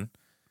person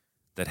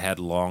that had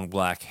long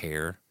black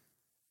hair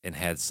and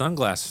had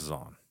sunglasses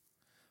on.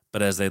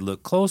 But as they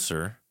looked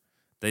closer,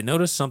 they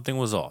noticed something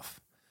was off.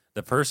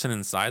 The person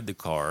inside the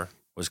car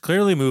was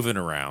clearly moving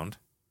around,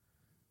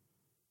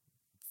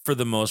 for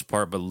the most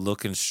part, but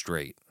looking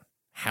straight.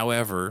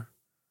 However,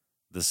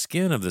 the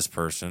skin of this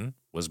person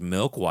was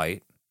milk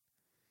white.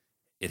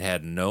 It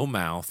had no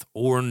mouth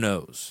or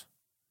nose.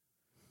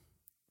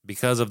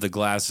 Because of the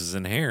glasses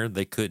and hair,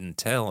 they couldn't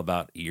tell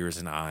about ears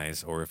and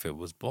eyes or if it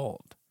was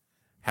bald.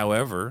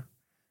 However,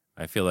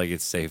 I feel like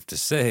it's safe to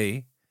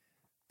say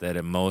that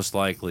it most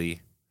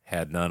likely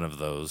had none of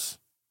those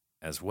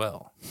as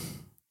well.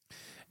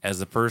 As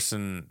the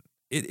person,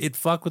 it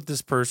fucked with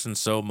this person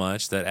so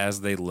much that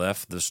as they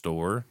left the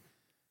store,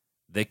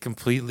 they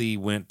completely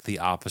went the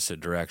opposite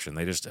direction.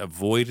 They just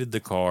avoided the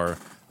car,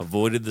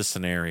 avoided the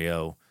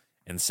scenario,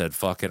 and said,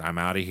 fuck it, I'm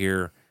out of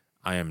here.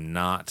 I am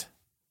not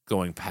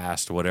going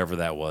past whatever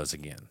that was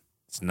again.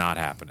 It's not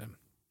happening.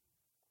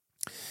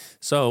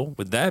 So,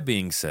 with that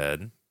being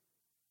said,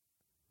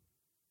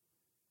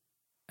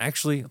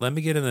 actually, let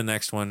me get in the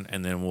next one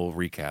and then we'll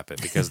recap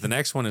it because the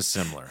next one is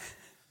similar.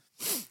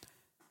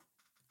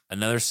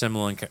 Another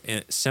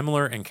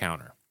similar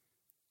encounter.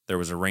 There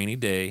was a rainy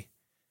day,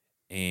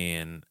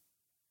 and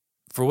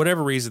for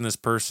whatever reason, this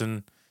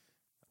person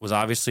was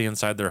obviously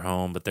inside their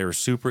home, but they were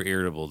super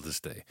irritable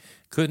this day.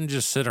 Couldn't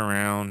just sit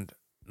around.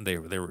 They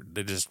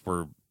just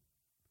were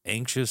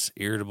anxious,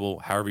 irritable,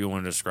 however you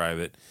want to describe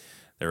it.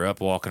 They were up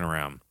walking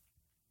around.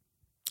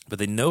 But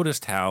they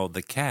noticed how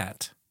the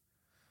cat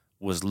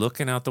was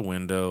looking out the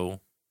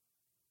window,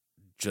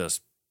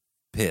 just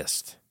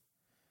pissed.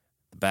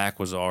 The back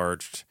was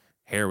arched,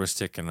 hair was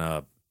sticking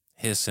up,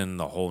 hissing,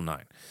 the whole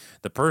nine.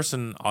 The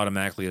person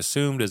automatically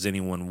assumed, as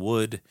anyone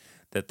would,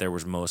 that there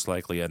was most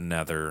likely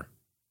another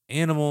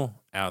animal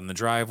out in the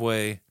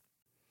driveway.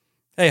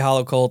 Hey,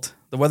 Hollow Cult.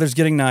 The weather's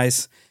getting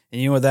nice, and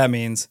you know what that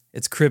means.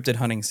 It's cryptid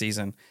hunting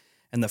season.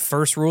 And the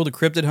first rule to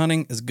cryptid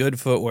hunting is good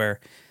footwear.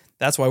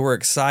 That's why we're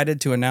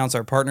excited to announce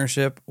our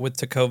partnership with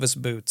Tecovas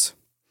Boots.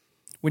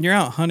 When you're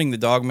out hunting the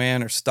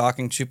dogman or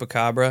stalking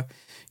chupacabra,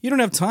 you don't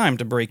have time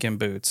to break in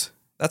boots.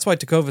 That's why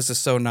Tecovas is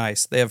so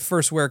nice. They have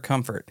first wear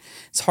comfort.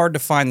 It's hard to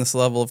find this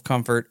level of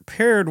comfort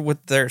paired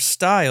with their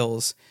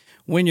styles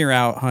when you're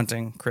out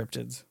hunting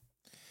cryptids.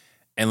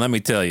 And let me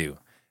tell you,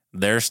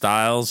 their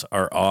styles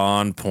are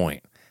on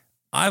point.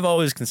 I've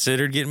always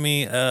considered getting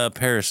me a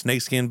pair of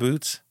snakeskin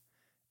boots,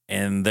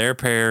 and their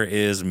pair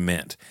is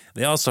mint.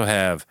 They also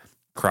have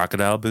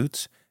crocodile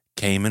boots,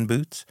 caiman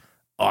boots,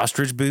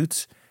 ostrich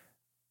boots,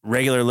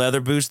 regular leather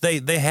boots.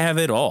 They have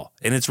it all,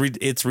 and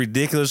it's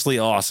ridiculously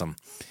awesome.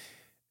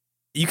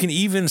 You can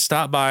even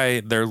stop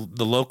by the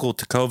local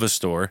Tecovas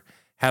store,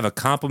 have a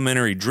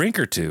complimentary drink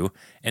or two,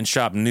 and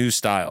shop new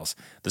styles.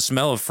 The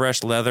smell of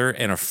fresh leather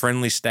and a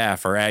friendly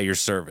staff are at your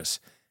service.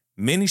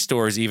 Many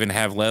stores even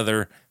have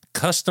leather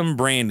custom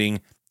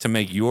branding to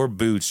make your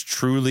boots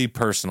truly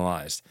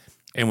personalized.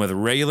 And with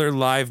regular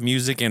live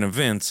music and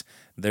events,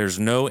 there's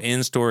no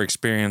in-store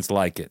experience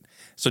like it.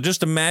 So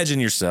just imagine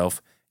yourself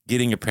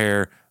getting a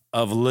pair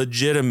of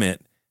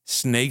legitimate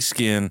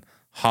snakeskin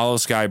Hollow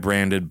Sky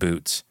branded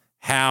boots.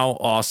 How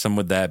awesome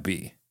would that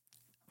be?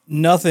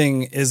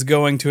 Nothing is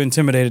going to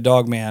intimidate a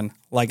dogman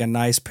like a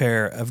nice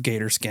pair of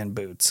gator skin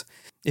boots.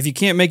 If you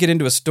can't make it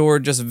into a store,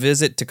 just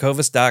visit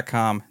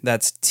Tecovas.com.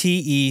 That's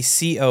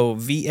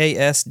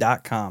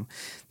Tecovas.com.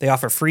 They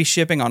offer free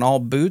shipping on all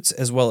boots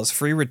as well as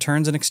free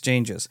returns and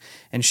exchanges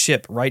and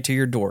ship right to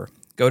your door.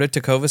 Go to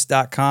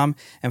Tecovas.com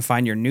and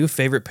find your new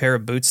favorite pair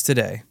of boots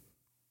today.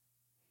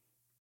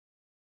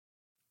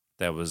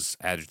 That was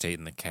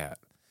agitating the cat.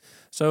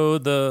 So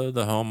the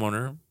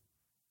homeowner,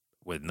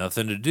 with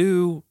nothing to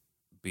do,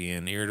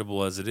 being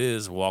irritable as it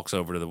is, walks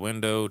over to the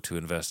window to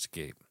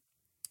investigate.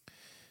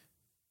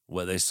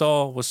 What they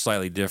saw was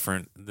slightly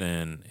different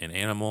than an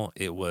animal.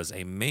 It was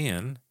a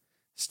man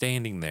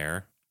standing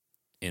there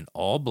in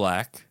all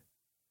black,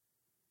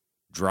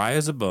 dry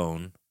as a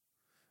bone,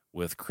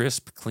 with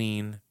crisp,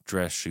 clean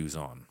dress shoes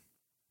on.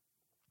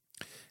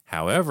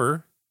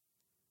 However,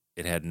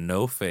 it had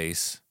no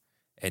face,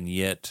 and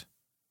yet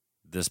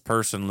this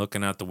person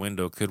looking out the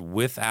window could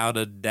without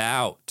a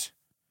doubt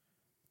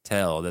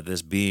tell that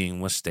this being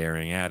was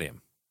staring at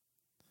him.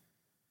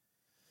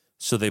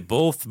 So they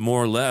both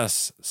more or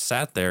less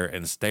sat there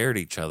and stared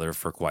at each other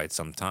for quite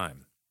some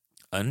time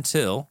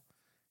until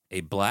a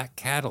black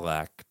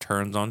Cadillac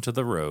turns onto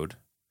the road,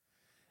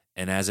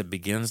 and as it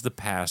begins to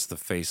pass the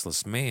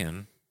faceless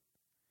man,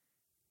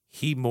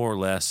 he more or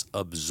less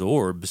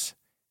absorbs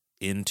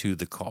into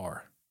the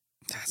car.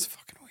 That's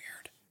fucking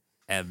weird.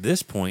 At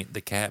this point, the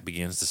cat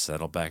begins to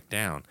settle back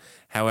down.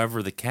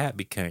 However, the cat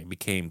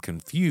became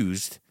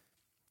confused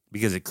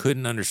because it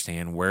couldn't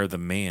understand where the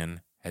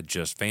man had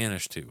just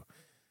vanished to.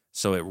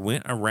 So it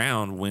went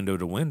around window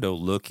to window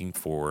looking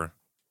for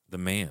the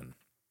man.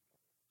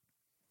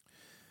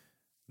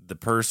 The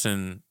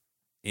person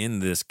in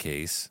this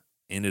case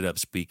ended up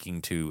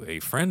speaking to a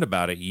friend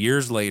about it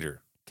years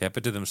later, kept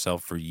it to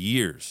themselves for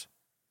years,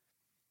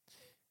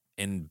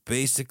 and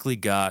basically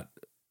got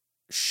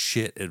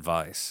shit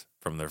advice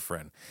from their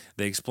friend.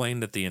 They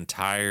explained that they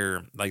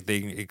explained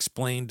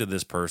to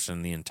this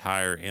person the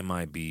entire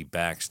MIB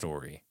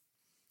backstory,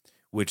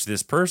 which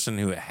this person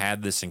who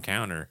had this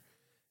encounter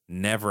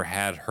never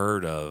had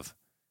heard of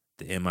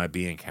the MIB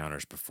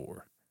encounters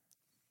before.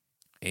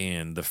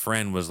 And the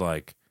friend was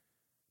like,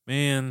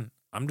 man,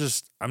 I'm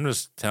just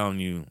telling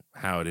you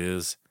how it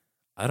is.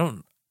 I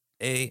don't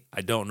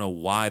know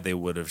why they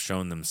would have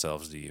shown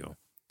themselves to you.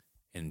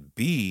 And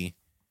B,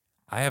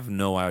 I have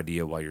no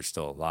idea why you're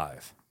still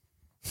alive.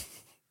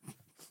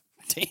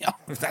 Damn.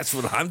 That's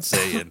what I'm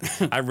saying.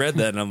 I read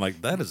that and I'm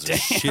like, that is a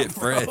shit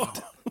friend.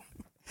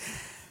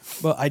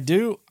 But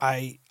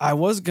I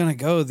was gonna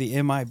go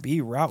the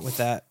MIB route with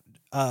that,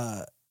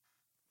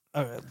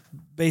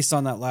 based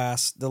on the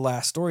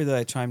last story that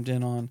I chimed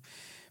in on,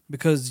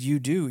 because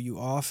you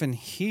often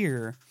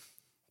hear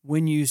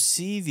when you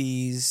see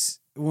these,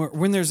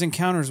 when there's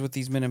encounters with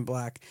these men in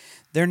black,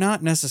 they're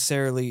not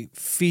necessarily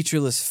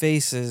featureless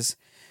faces,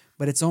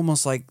 but it's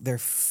almost like their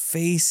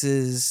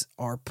faces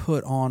are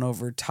put on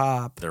over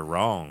top. They're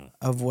wrong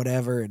of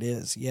whatever it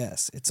is.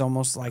 Yes, it's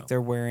almost like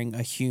they're wearing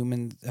a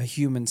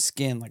human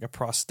skin, like a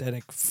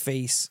prosthetic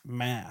face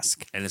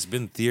mask. And it's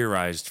been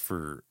theorized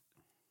for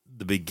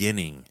the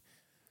beginning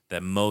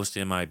that most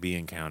MIB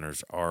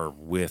encounters are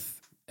with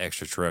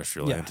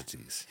extraterrestrial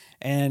entities.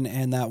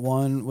 And that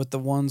one with the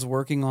ones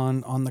working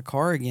on the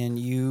car again,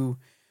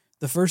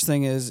 the first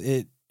thing is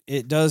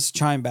it does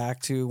chime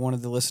back to one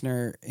of the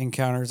listener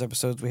encounters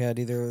episodes we had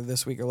either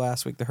this week or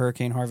last week, the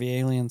Hurricane Harvey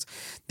aliens.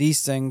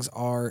 These things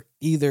are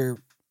either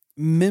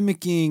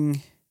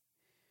mimicking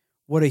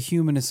what a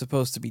human is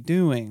supposed to be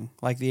doing,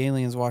 like the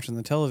aliens watching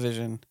the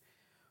television,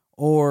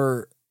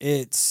 or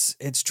it's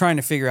trying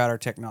to figure out our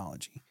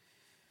technology.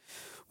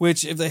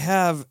 Which, if they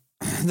have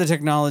the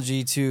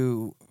technology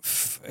to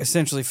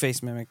essentially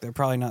face mimic, they're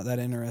probably not that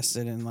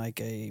interested in like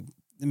a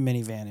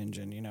minivan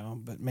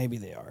engine, but maybe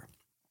they are.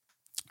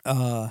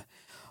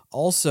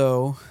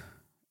 Also,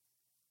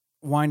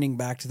 winding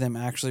back to them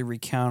actually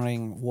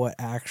recounting what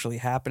actually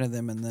happened to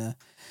them and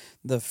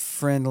the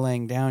friend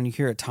laying down, you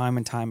hear it time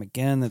and time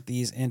again that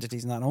these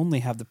entities not only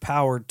have the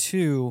power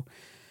to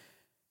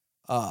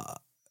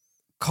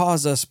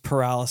cause us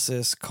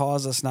paralysis,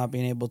 cause us not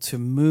being able to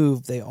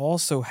move, they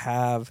also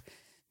have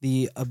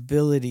the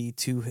ability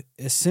to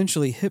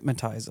essentially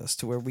hypnotize us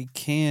to where we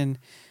can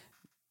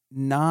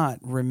not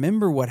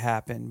remember what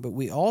happened, but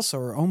we also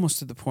are almost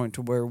to the point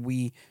to where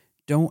we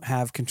don't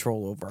have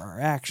control over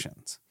our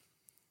actions.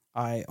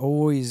 I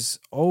always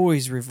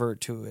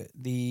revert to it.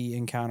 The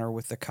encounter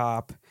with the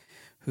cop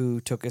who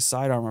took his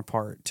sidearm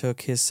apart,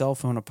 took his cell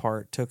phone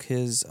apart, took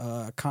his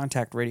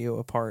contact radio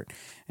apart,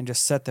 and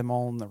just set them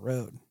all on the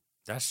road.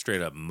 That's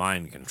straight up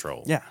mind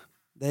control. Yeah.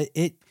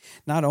 It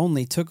not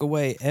only took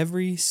away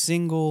every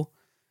single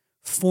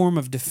form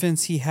of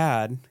defense he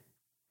had,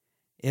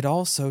 it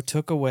also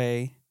took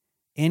away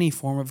any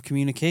form of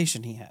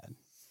communication he had.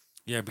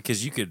 Yeah,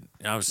 because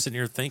I was sitting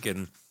here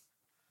thinking,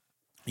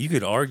 you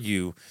could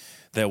argue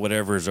that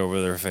whatever is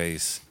over their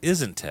face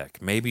isn't tech.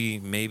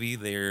 Maybe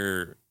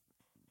their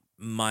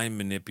mind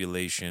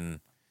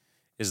manipulation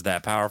is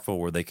that powerful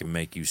where they can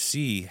make you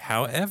see.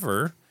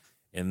 However,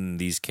 in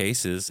these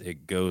cases,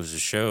 it goes to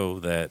show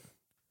that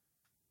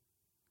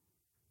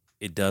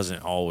it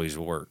doesn't always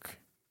work.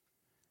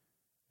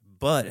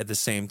 But at the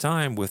same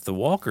time, with the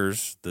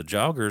walkers, the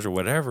joggers, or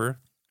whatever,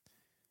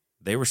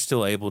 they were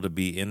still able to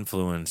be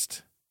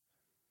influenced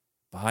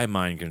by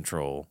mind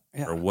control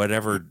or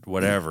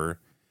whatever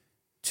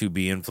to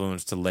be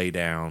influenced to lay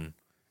down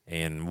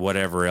and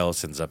whatever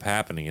else ends up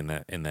happening in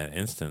that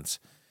instance.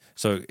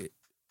 So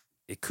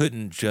it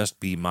couldn't just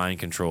be mind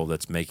control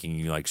that's making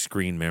you like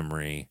screen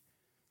memory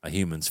a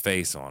human's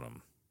face on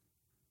them,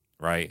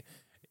 right?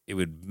 It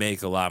would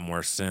make a lot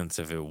more sense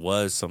if it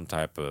was some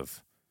type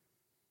of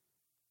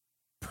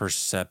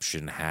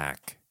perception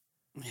hack.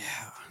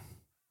 Yeah.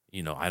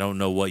 I don't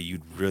know what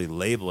you'd really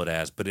label it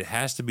as, but it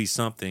has to be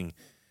something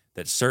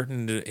that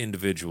certain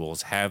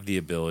individuals have the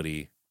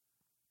ability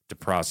to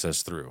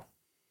process through.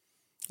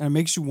 And it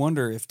makes you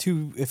wonder if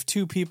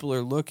two people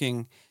are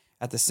looking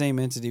at the same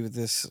entity with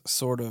this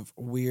sort of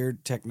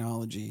weird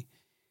technology,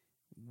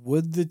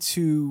 would the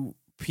two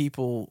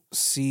people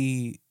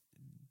see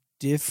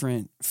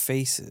different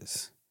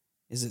faces?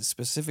 Is it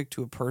specific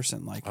to a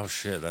person? Like, oh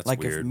shit, that's like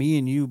weird. If me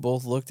and you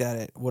both looked at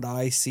it, would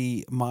I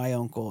see my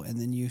uncle and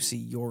then you see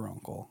your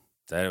uncle?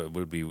 That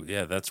would be,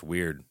 that's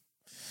weird.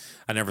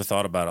 I never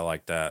thought about it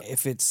like that.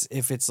 If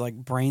it's like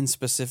brain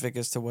specific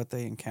as to what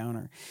they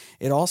encounter.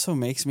 It also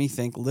makes me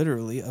think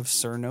literally of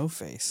Sir No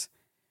Face.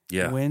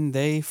 Yeah. When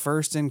they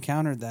first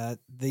encountered that,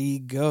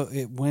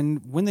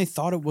 when they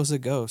thought it was a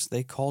ghost,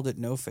 they called it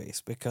No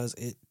Face because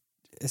it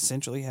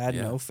essentially had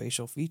no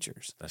facial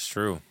features. That's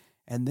true.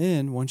 And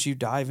then once you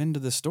dive into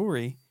the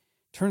story,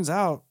 turns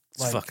out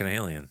it's a fucking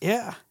alien.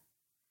 Yeah.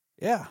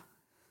 Yeah.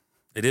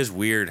 It is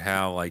weird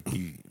how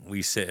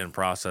we sit and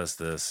process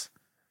this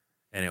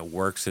and it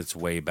works its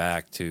way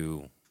back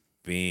to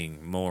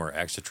being more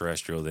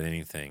extraterrestrial than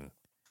anything.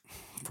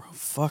 Bro,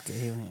 fuck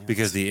aliens.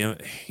 Because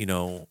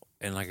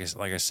and like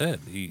I said,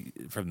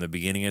 from the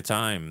beginning of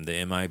time,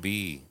 the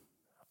MIB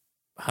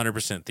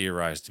 100%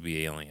 theorized to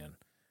be alien.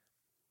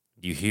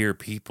 You hear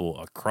people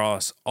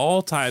across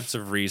all types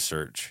of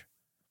research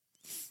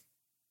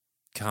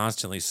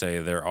constantly say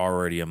they're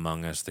already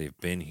among us. They've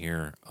been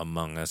here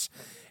among us.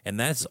 And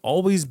that's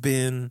always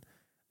been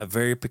a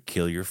very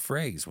peculiar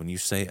phrase. When you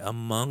say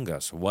among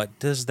us, what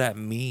does that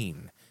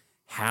mean?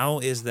 How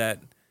is that?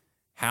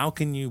 How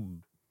can you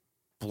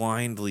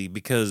blindly,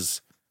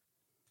 because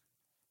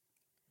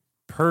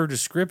per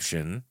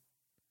description,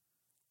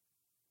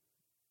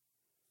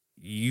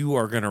 you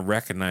are going to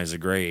recognize a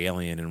gray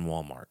alien in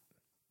Walmart.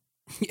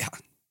 Yeah.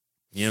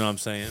 You know what I'm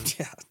saying?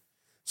 Yeah.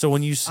 So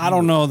when you see, I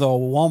don't know though.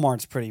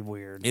 Walmart's pretty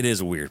weird. it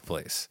is a weird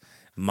place.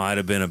 Might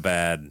have been a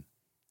bad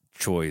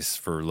choice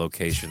for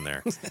location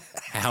there.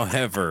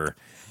 However,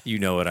 you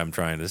know what I'm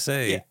trying to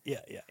say. Yeah.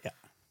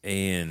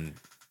 And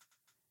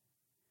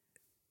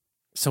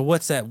so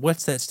what's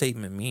that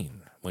statement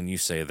mean when you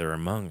say they're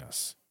among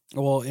us?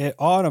 Well, it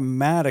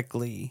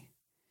automatically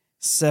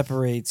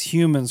separates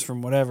humans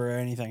from whatever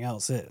anything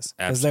else is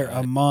because they're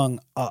among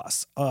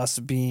us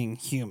being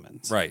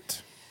humans.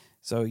 Right.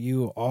 So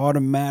you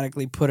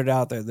automatically put it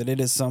out there that it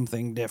is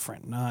something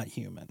different, not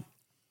human.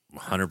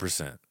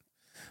 100%.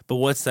 But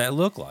what's that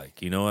look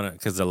like? You know what?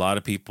 Because a lot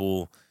of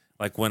people,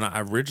 like when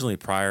I originally,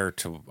 prior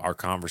to our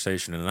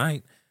conversation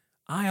tonight,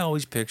 I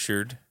always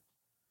pictured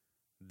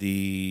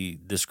the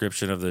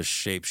description of the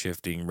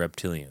shape-shifting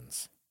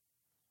reptilians.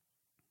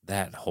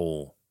 That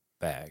whole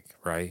bag,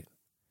 right?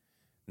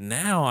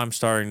 Now I'm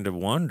starting to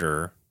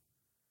wonder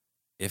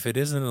if it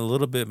isn't a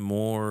little bit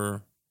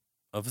more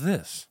of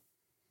this.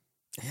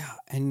 Yeah,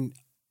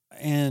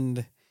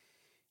 and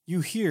you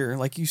hear,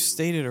 like you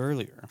stated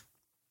earlier,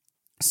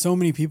 so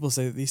many people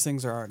say that these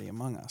things are already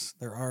among us.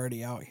 They're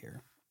already out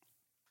here.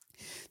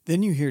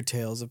 Then you hear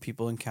tales of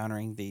people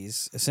encountering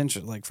these,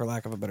 essentially, like for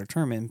lack of a better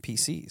term,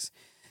 NPCs.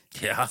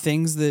 Yeah.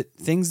 Things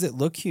that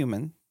look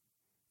human,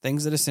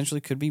 things that essentially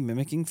could be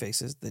mimicking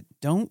faces that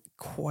don't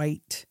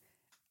quite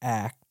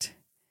act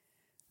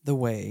the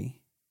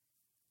way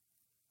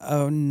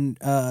an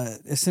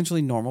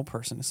essentially normal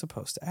person is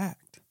supposed to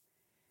act.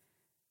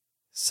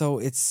 So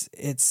it's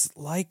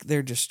like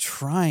they're just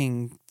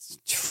trying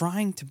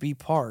to be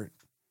part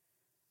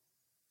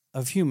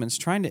of humans,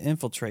 trying to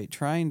infiltrate,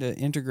 trying to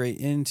integrate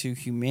into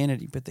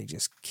humanity, but they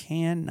just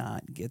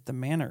cannot get the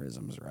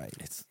mannerisms right.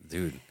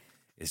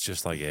 It's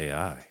just like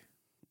AI.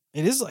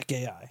 It is like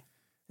AI.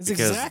 It's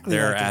because exactly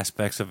there like are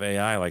aspects of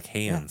AI like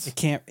hands. Yeah, it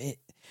can't.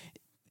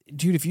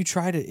 Dude, if you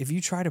try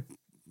to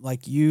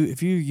like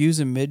if you use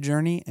a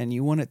Midjourney and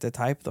you want it to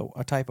type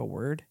a type of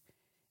word,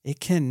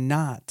 it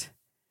cannot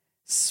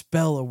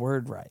spell a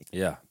word right.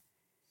 Yeah.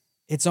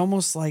 It's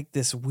almost like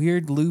this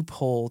weird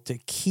loophole to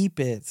keep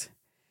it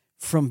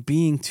from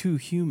being too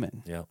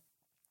human. Yeah.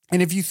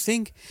 And if you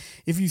think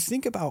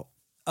about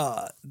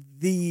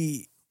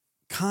the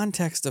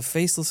context of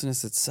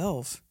facelessness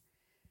itself,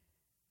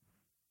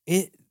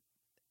 it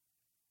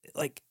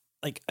like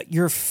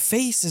your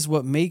face is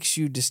what makes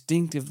you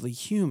distinctively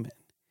human.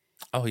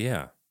 Oh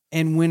yeah.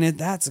 And when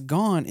that's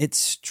gone, it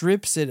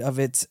strips it of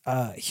its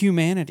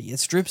humanity. It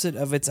strips it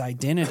of its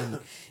identity.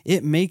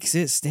 It makes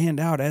it stand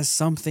out as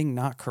something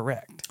not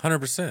correct.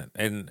 100%.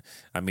 And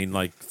I mean,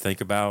 like,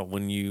 think about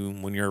when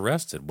you're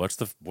arrested. What's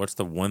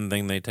the one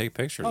thing they take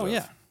pictures of?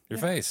 Yeah. Your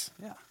face.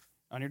 Yeah.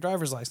 On your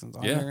driver's license.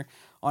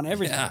 On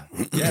everything.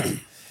 Yeah.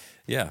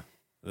 Yeah.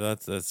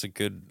 That's a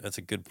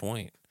good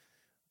point.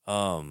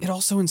 It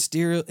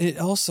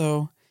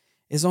also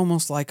is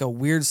almost like a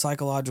weird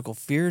psychological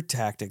fear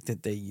tactic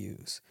that they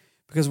use.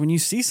 Because when you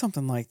see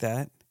something like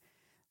that,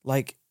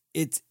 like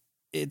it's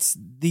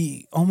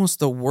the almost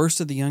the worst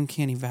of the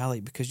uncanny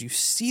valley, because you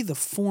see the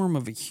form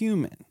of a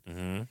human.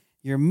 Mm-hmm.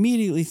 You're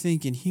immediately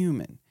thinking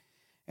human.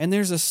 And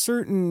there's a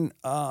certain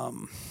I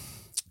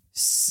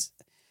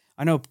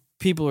know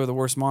people are the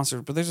worst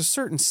monsters, but there's a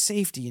certain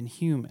safety in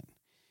human.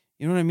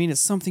 You know what I mean?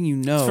 It's something you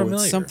know,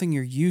 it's something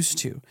you're used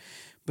to.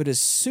 But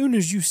as soon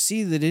as you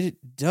see that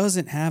it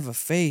doesn't have a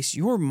face,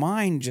 your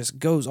mind just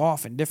goes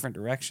off in different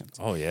directions.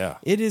 Oh, yeah.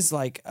 It is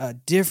like a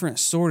different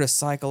sort of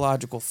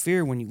psychological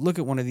fear when you look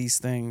at one of these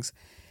things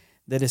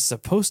that is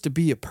supposed to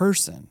be a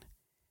person,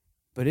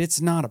 but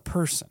it's not a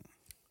person.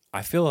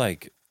 I feel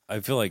like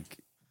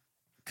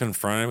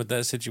confronted with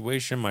that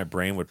situation, my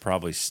brain would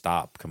probably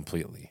stop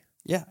completely.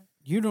 Yeah.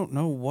 You don't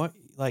know what,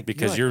 like,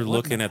 because you're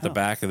looking at the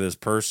back of this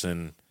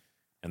person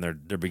and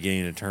they're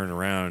beginning to turn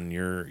around, and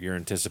you're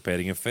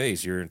anticipating a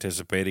face, you're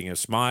anticipating a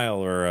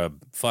smile or a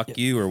fuck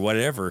you or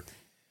whatever,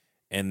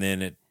 and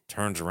then it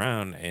turns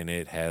around and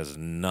it has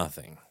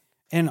nothing.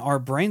 And our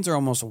brains are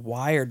almost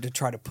wired to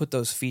try to put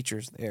those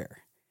features there.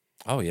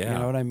 Oh yeah, you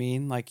know what I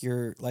mean? Like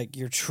you're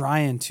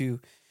trying to,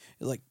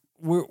 like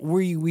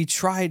we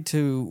tried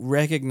to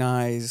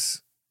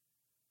recognize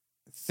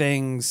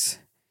things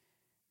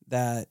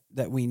that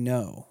we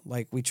know,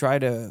 like we try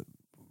to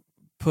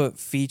put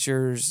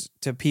features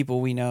to people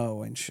we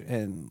know,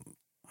 and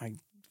I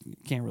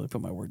can't really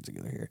put my words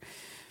together here,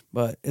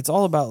 but it's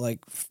all about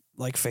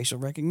like facial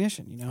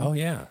recognition, you know? Oh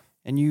yeah.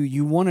 And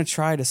you want to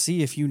try to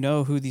see if you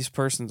know who these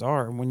persons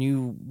are. And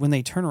when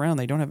they turn around,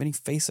 they don't have any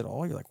face at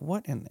all. You're like,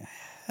 what in the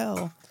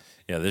hell?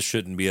 Yeah, this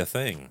shouldn't be a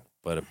thing,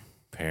 but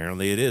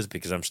apparently it is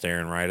because I'm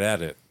staring right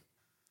at it.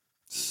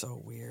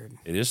 So weird.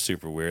 It is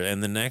super weird.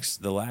 And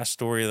the last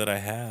story that I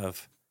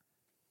have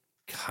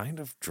kind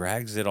of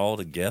drags it all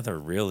together,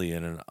 really,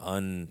 in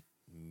an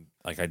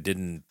like I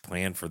didn't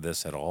plan for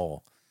this at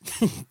all.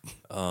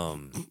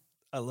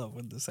 I love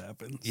when this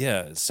happens.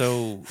 Yeah,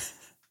 so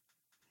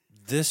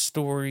this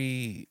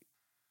story,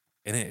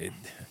 and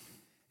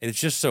it's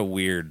just so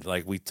weird.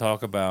 Like we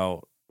talk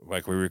about,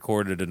 like we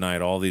recorded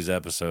tonight, all these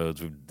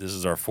episodes. This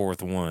is our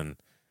fourth one.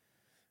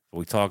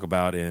 We talk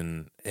about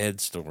in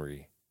Ed's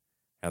story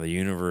how the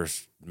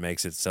universe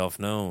makes itself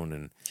known,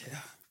 and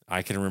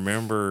I can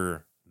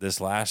remember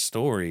this last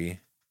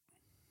story.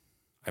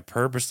 I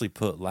purposely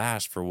put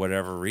last for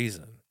whatever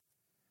reason.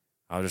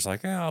 I was just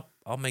like,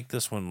 I'll make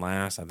this one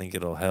last. I think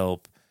it'll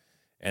help.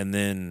 And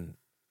then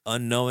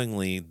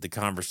unknowingly, the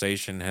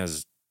conversation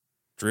has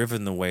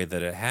driven the way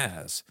that it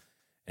has.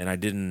 And I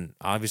didn't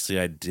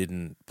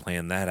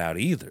plan that out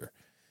either.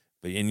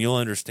 And you'll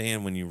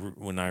understand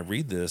when I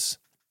read this.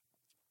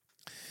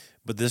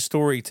 But this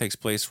story takes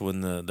place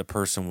when the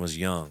person was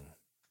young.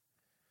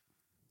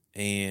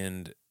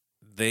 And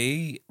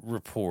they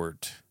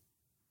report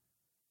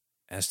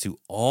as to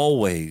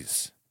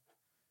always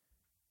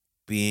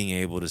being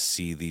able to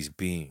see these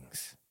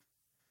beings.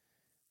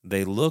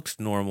 They looked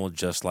normal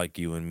just like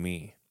you and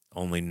me,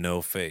 only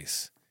no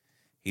face.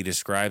 He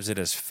describes it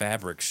as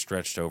fabric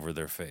stretched over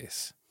their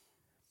face.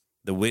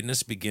 The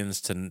witness began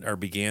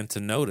to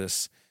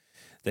notice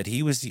that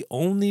he was the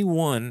only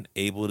one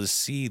able to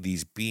see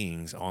these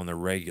beings on the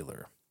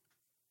regular,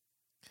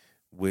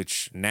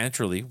 which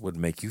naturally would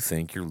make you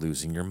think you're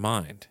losing your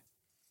mind.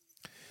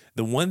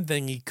 The one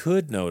thing he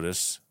could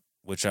notice,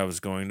 which I was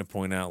going to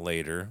point out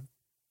later,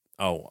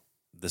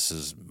 this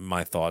is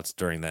my thoughts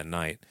during that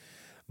night,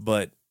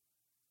 but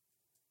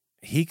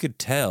he could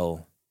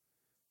tell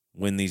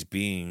when these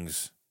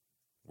beings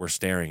were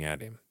staring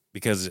at him,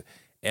 because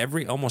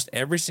almost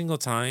every single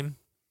time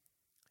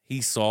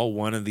he saw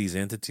one of these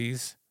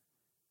entities,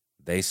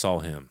 they saw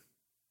him.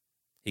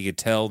 He could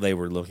tell they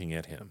were looking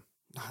at him.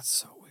 That's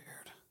so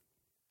weird.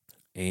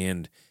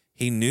 And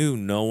he knew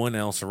no one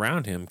else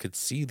around him could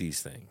see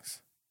these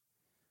things.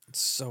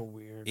 It's so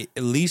weird.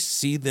 At least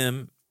see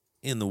them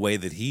in the way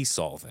that he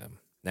saw them,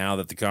 now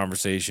that the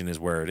conversation is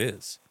where it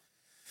is.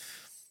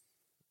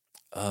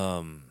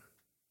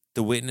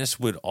 The witness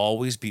would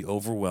always be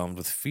overwhelmed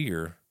with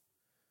fear,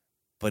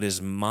 but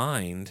his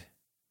mind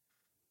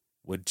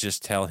would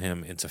just tell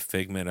him it's a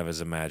figment of his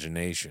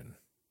imagination.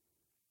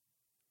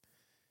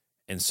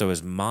 And so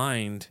his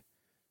mind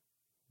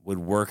would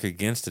work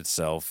against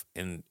itself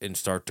and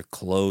start to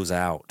close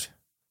out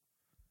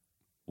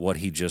what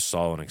he just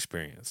saw and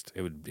experienced.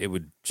 It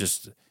would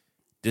just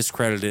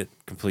discredit it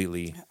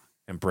completely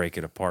and break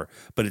it apart.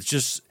 But it's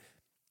just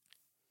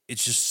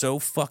so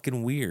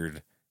fucking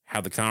weird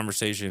how the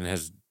conversation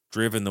has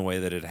driven the way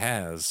that it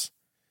has.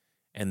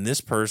 And this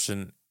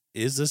person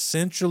is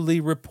essentially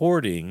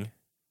reporting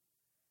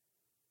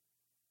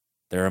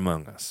they're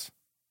among us.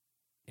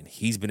 And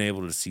he's been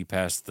able to see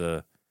past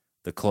the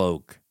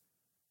cloak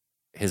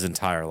his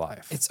entire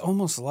life. It's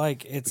almost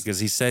like because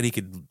he said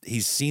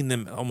he's seen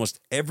them almost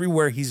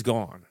everywhere he's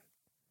gone.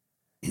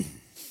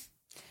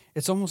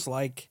 It's almost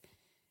like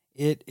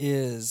it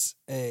is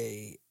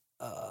a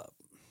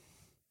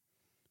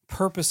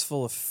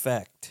purposeful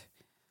effect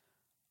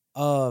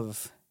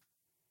of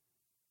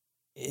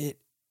it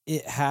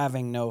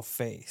having no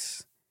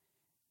face,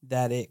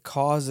 that it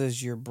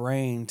causes your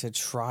brain to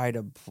try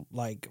to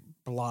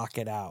block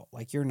it out.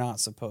 Like, you're not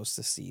supposed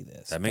to see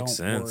this. That makes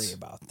sense. Don't worry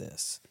about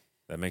this.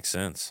 That makes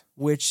sense.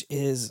 Which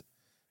is,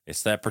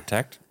 it's that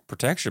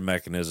protection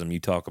mechanism you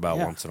talk about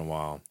once in a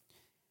while.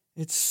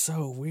 It's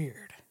so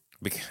weird.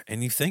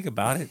 And you think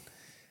about it,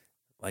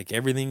 like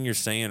everything you're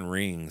saying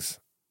rings,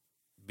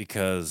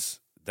 because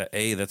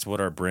that's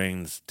what our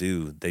brains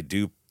do.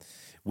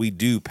 We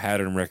do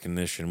pattern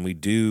recognition. We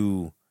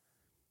do,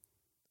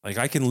 like,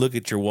 I can look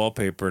at your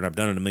wallpaper, and I've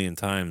done it a million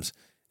times,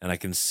 and I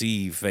can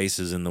see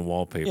faces in the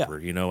wallpaper.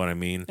 Yeah. You know what I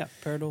mean? Yeah,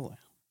 pareidolia.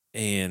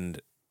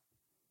 And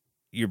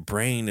your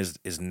brain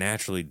is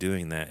naturally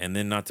doing that. And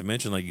then, not to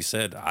mention, like you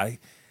said, I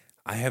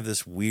have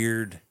this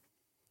weird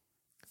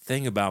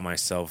thing about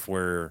myself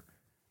where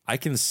I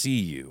can see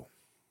you,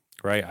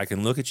 right? I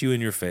can look at you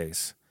in your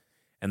face,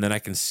 and then I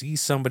can see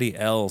somebody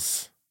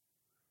else,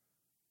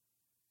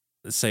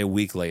 let's say a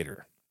week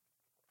later.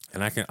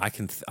 And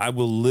I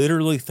will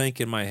literally think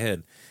in my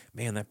head,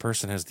 man, that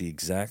person has the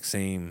exact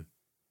same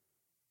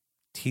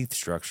teeth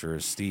structure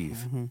as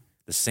Steve,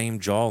 the same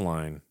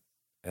jawline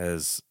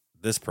as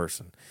this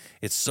person.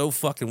 It's so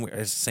fucking weird.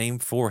 It's the same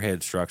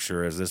forehead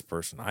structure as this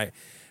person. I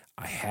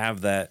have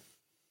that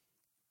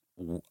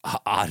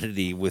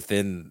oddity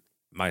within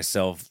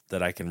myself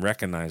that I can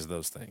recognize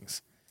those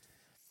things.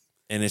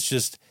 And it's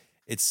just,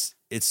 it's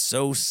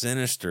so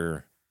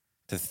sinister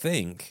to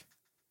think,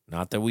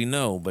 not that we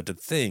know, but to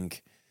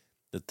think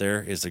that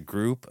there is a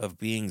group of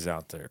beings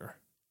out there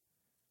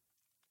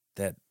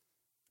that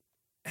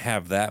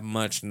have that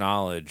much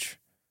knowledge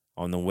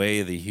on the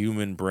way the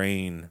human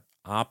brain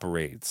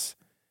operates,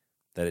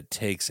 that it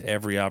takes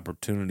every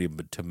opportunity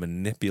to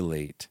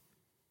manipulate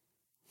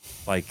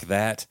Like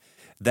that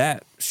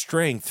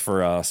strength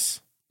for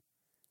us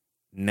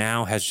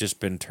now has just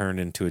been turned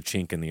into a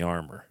chink in the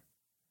armor.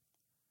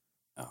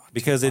 Oh,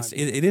 Because dude,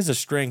 it is a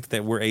strength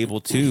that we're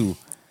able to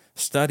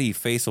study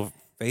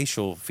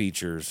facial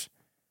features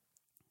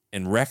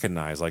and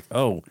recognize, like,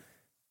 oh,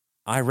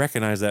 I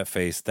recognize that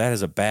face. That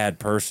is a bad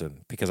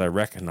person because I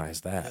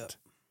recognize that. Yep.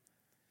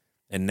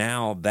 And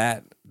now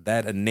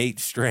that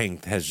innate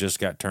strength has just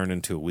got turned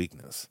into a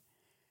weakness.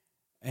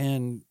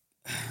 And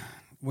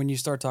when you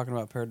start talking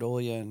about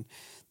pareidolia and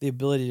the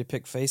ability to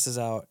pick faces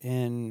out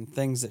in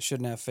things that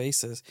shouldn't have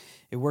faces,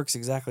 it works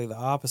exactly the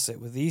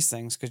opposite with these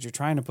things because you're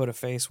trying to put a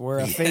face where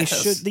a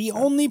face should. The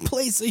only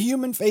place a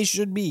human face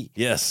should be,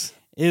 Yes,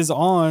 is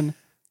on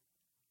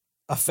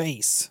a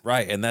face.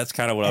 right. And that's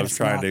kind of what I was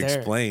trying to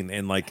explain.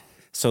 And like,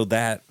 so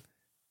that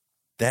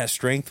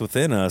strength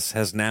within us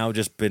has now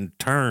just been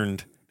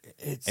turned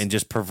and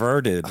just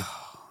perverted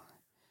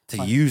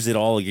to use it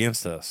all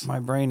against us. My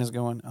brain is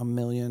going a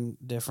million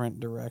different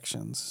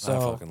directions. So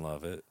I fucking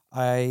love it.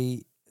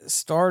 I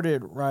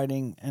started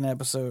writing an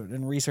episode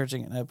and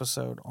researching an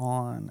episode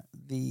on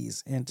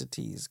these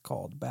entities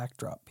called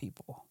backdrop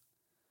people.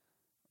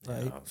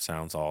 Right? Yeah,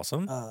 sounds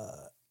awesome.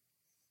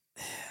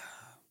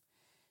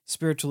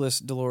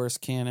 Spiritualist Dolores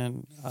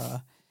Cannon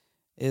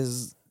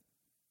is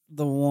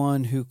the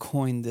one who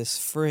coined this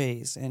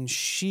phrase, and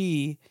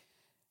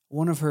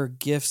one of her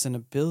gifts and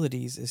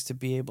abilities is to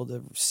be able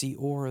to see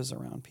auras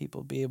around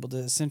people, be able to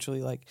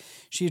essentially, like,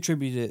 she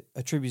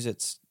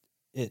attributes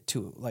it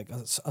to like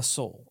a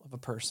soul of a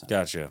person.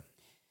 Gotcha.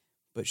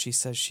 But she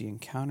says she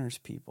encounters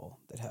people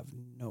that have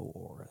no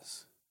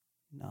auras,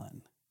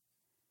 none.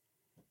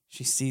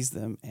 She sees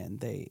them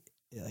and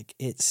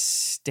it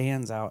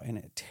stands out and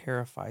it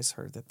terrifies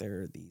her that there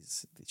are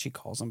these, she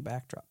calls them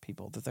backdrop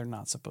people, that they're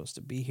not supposed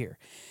to be here.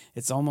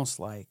 It's almost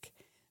like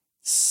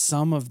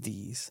some of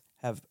these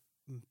have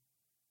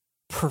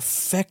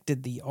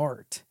perfected the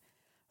art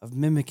of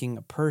mimicking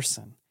a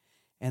person,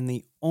 and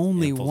the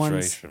only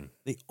ones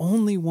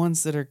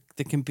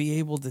that can be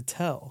able to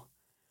tell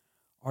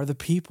are the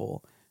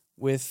people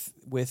with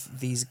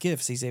these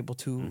gifts. He's able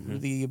to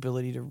the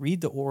ability to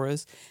read the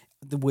auras,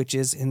 which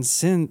is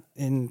is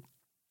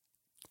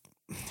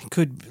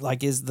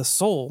the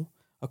soul,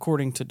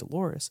 according to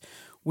Dolores,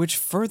 which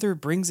further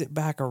brings it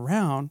back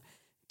around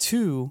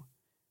to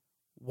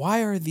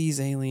why are these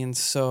aliens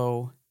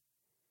so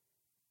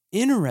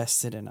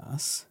interested in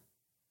us?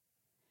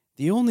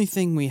 The only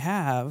thing we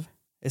have,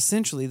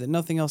 essentially, that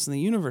nothing else in the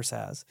universe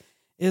has,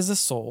 is a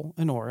soul,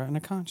 an aura, and a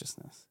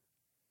consciousness.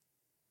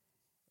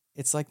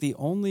 It's like the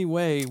only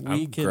way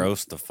we can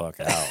gross the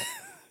fuck out.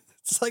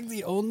 It's like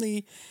the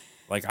only,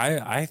 like,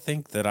 I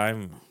think that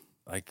I'm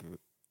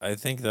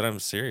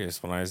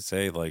serious when I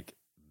say, like,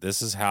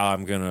 this is how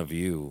I'm gonna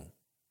view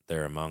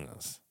They're Among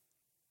Us,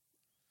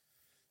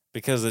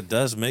 because it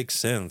does make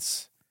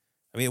sense.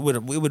 I mean, it would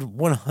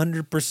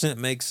 100%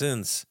 make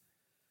sense.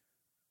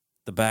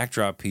 The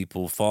backdrop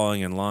people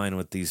falling in line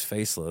with these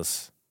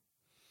faceless,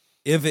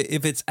 if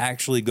it's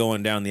actually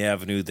going down the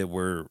avenue that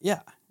we're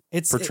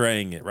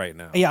portraying it right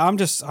now. Yeah, I'm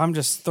just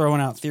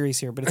throwing out theories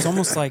here, but it's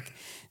almost like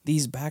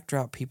these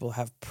backdrop people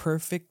have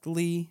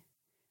perfectly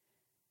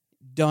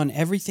done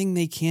everything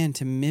they can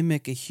to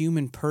mimic a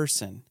human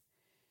person.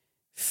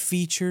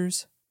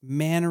 Features,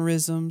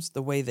 mannerisms,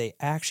 the way they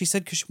act. She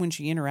said because when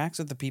she interacts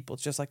with the people,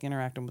 it's just like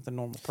interacting with a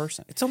normal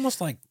person. It's almost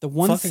like the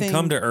one fucking thing,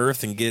 come to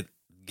Earth and get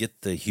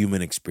the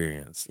human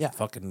experience. Yeah.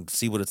 Fucking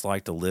see what it's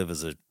like to live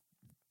as a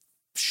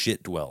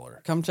shit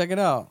dweller. Come check it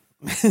out.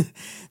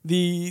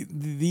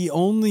 The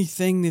only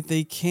thing that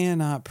they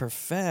cannot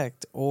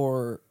perfect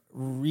or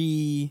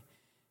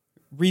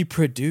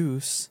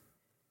reproduce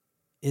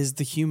is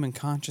the human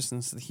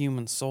consciousness, the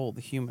human soul, the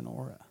human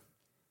aura.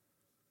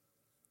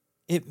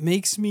 It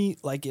makes me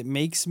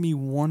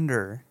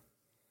wonder.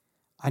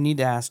 I need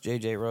to ask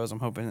JJ Rose. I'm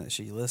hoping that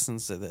she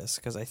listens to this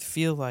because I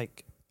feel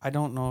like I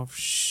don't know if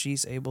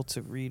she's able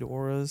to read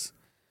auras.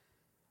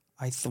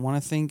 I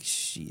want to think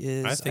she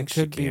is. I think I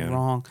could she be can.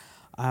 wrong.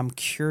 I'm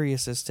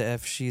curious as to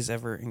if she's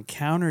ever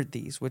encountered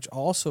these, which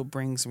also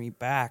brings me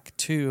back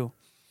to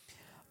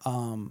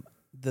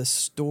the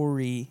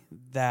story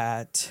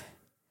that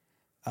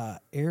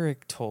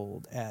Eric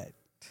told at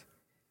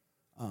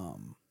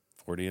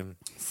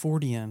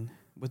Fortean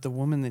with the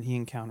woman that he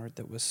encountered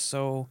that was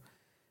so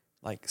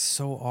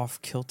off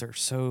kilter,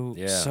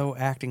 so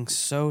acting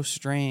so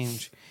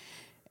strange,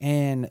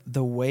 and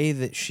the way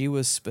that she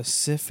was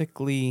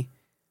specifically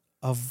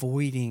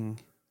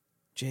avoiding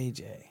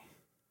JJ.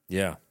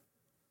 Yeah.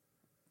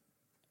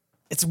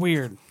 It's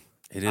weird.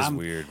 It is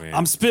weird, man.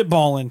 I'm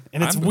spitballing,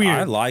 and it's weird.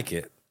 I like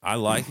it.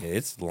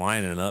 It's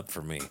lining up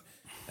for me.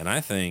 And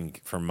I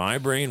think for my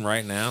brain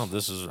right now,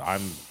 I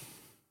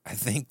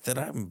think that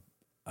I'm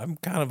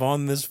kind of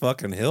on this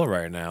fucking hill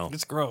right now.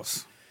 It's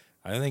gross.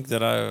 I think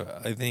that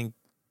I think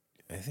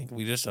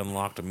we just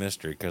unlocked a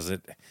mystery, because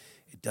it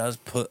does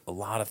put a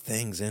lot of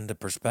things into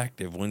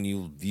perspective when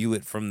you view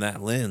it from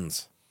that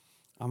lens.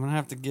 I'm gonna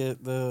have to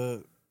get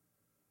the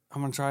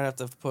I'm gonna try to have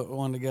to put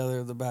one together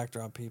of the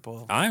backdrop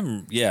people.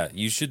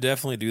 You should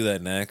definitely do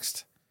that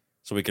next,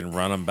 so we can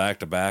run them back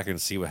to back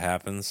and see what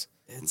happens.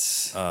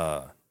 It's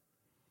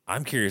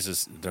I'm curious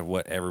as to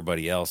what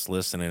everybody else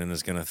listening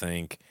is gonna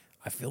think.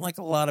 I feel like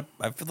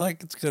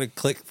it's gonna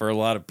click for a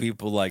lot of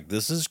people. Like,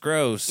 this is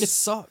gross. it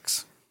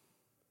sucks.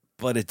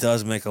 But it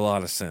does make a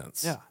lot of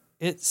sense. Yeah,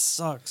 it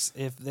sucks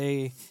if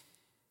they.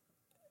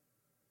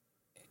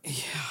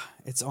 Yeah,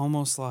 it's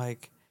almost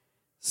like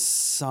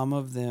some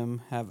of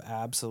them have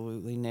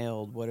absolutely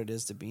nailed what it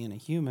is to being a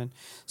human.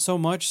 So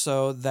much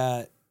so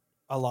that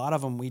a lot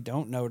of them we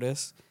don't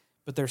notice,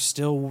 but there's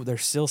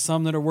still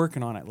some that are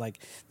working on it. Like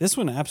this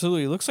one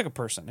absolutely looks like a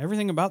person.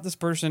 Everything about this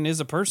person is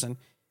a person,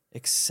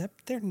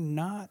 except they're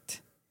not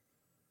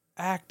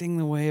acting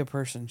the way a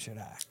person should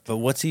act. But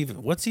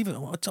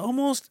what's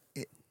almost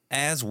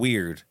as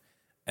weird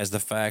as the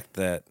fact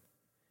that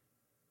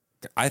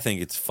I think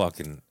it's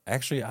fucking,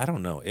 actually, I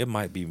don't know. It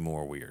might be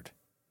more weird.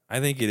 I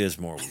think it is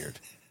more weird.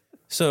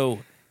 So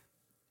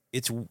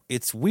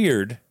it's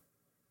weird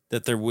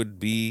that there would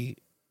be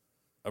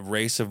a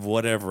race of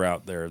whatever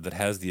out there that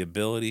has the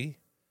ability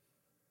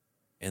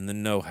and the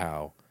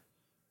know-how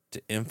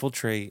to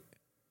infiltrate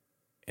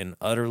and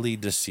utterly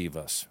deceive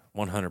us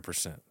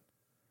 100%.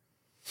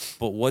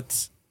 But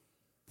what's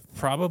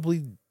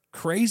probably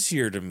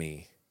crazier to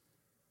me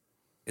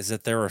is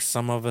that there are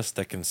some of us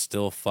that can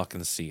still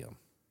fucking see them.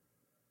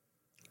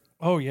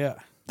 Oh, yeah.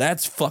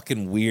 That's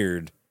fucking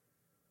weird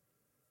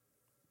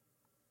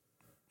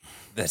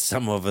that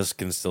some of us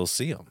can still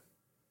see them.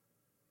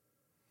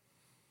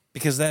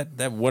 Because that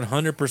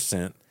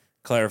 100%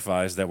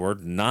 clarifies that we're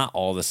not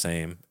all the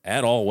same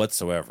at all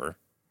whatsoever.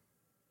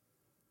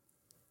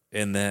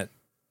 And that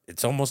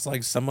it's almost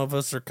like some of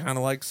us are kind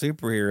of like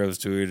superheroes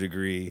to a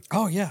degree.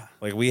 Oh, yeah.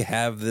 Like we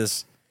have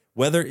this,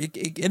 and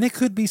it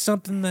could be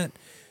something that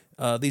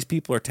these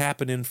people are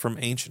tapping in from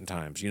ancient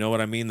times. You know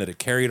what I mean? That it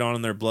carried on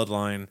in their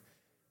bloodline,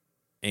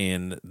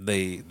 and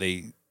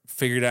they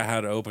figured out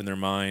how to open their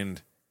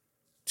mind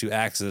to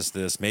access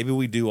this. Maybe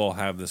we do all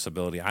have this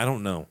ability. I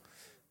don't know.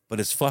 But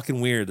it's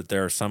fucking weird that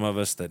there are some of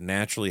us that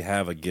naturally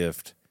have a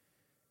gift,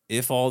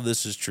 if all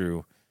this is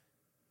true,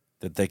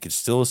 that they could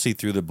still see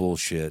through the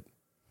bullshit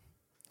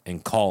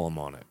and call them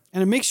on it.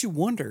 And it makes you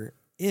wonder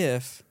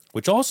if...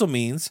 Which also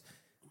means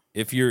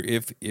if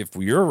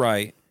you're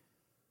right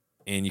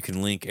and you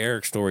can link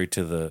Eric's story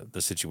to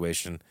the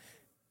situation,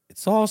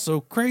 it's also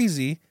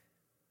crazy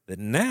that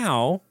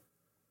now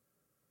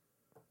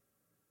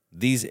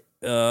these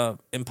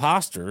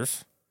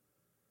imposters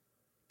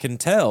can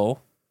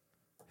tell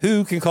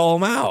who can call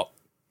them out.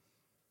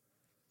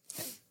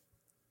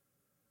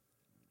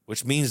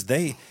 Which means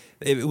it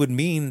would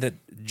mean that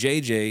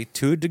JJ,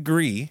 to a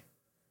degree,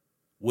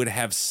 would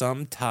have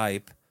some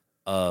type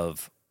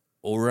of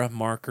aura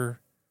marker,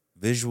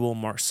 visual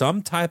mark,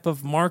 some type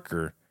of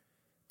marker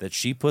that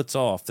she puts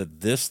off that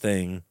this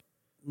thing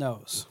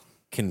knows,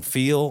 can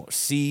feel,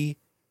 see,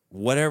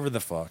 whatever the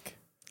fuck,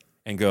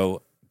 and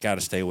go, got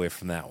to stay away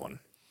from that one.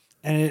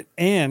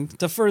 And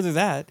to further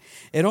that,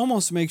 it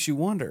almost makes you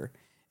wonder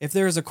if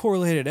there is a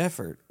correlated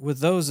effort with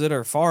those that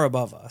are far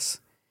above us,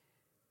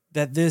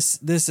 that this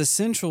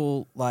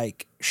essential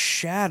like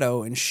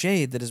shadow and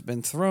shade that has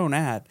been thrown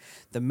at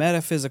the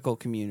metaphysical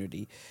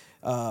community,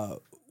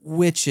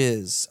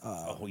 witches,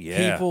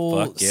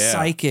 people,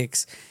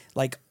 psychics,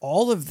 like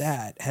all of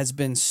that has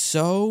been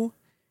so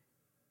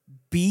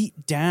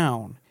beat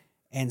down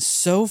and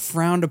so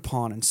frowned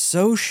upon and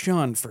so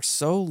shunned for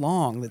so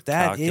long that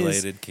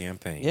calculated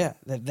campaign. Yeah,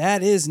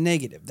 that is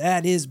negative.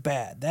 That is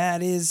bad.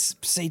 That is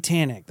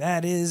satanic.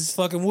 That is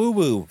fucking woo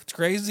woo. It's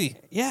crazy.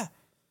 Yeah.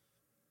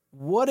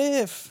 What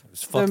if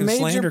the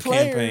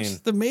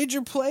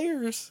major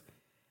players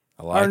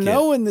are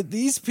knowing that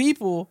these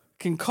people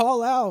can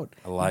call out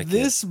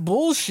this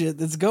bullshit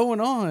that's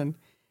going on,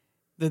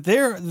 that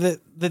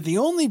the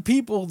only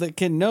people that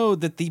can know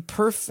that the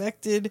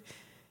perfected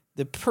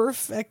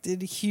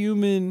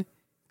human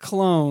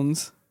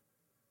clones,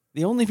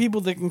 the only people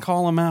that can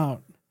call them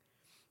out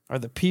are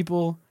the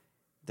people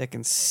that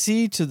can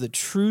see to the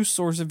true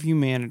source of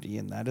humanity,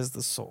 and that is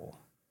the soul.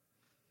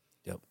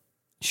 Yep.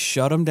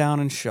 Shut them down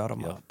and shut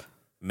them up.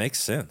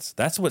 Makes sense.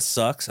 That's what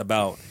sucks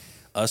about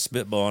us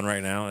spitballing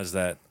right now, is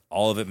that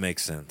all of it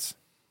makes sense.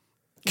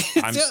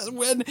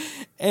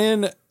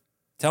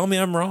 Tell me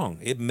I'm wrong.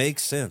 It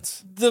makes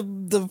sense.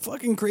 The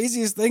fucking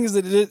craziest thing is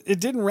that it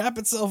didn't wrap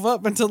itself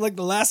up until like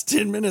the last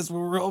 10 minutes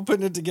when we were all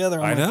putting it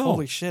together. I'm like,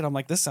 holy shit. I'm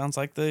like, this sounds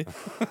like the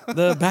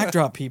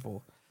backdrop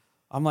people.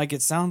 I'm like,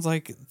 it sounds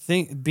like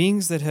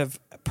beings that have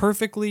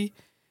perfectly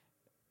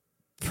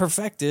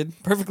perfected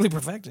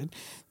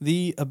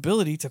the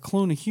ability to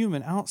clone a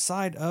human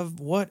outside of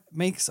what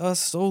makes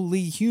us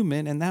solely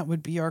human, and that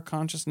would be our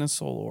consciousness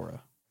soul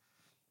aura.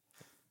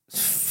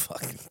 It's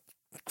fucking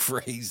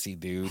crazy,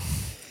 dude.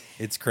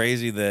 It's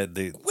crazy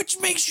that which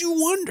makes you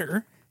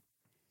wonder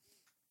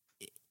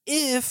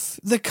if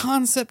the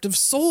concept of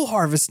soul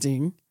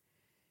harvesting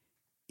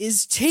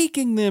is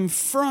taking them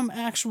from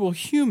actual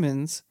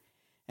humans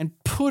and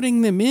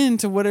putting them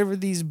into whatever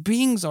these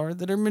beings are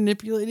that are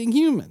manipulating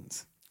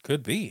humans.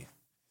 Could be.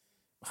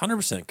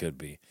 100% could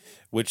be.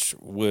 Which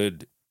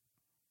would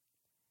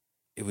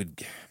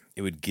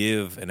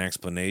give an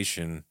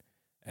explanation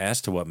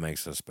as to what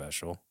makes us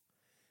special.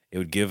 It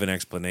would give an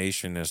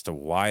explanation as to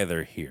why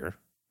they're here,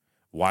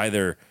 why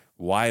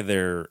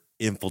they're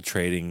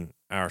infiltrating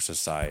our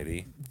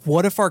society.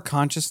 What if our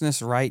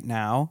consciousness right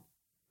now,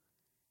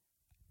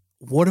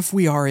 what if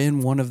we are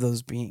in one of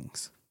those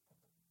beings?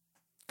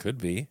 Could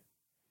be.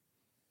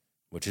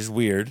 Which is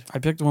weird. I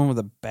picked one with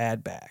a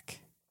bad back.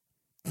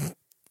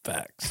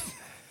 Facts.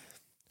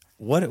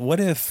 What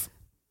if...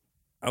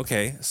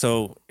 Okay,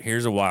 so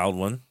here's a wild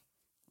one.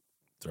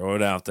 Throw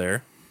it out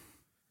there.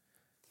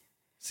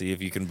 See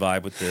if you can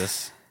vibe with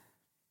this.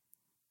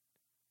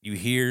 You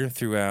hear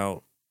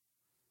throughout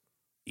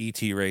ET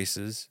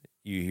races,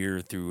 you hear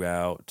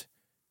throughout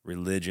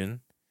religion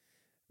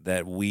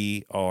that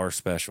we are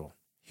special.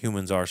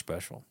 Humans are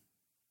special.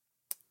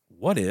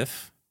 What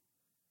if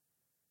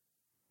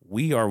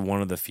we are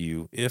one of the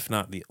few, if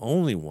not the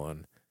only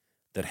one,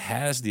 that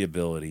has the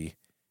ability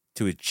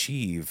to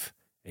achieve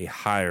a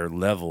higher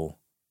level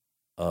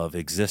of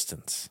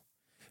existence?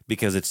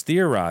 Because it's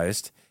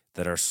theorized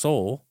that our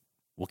soul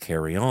will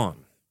carry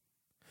on,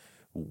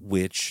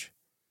 which,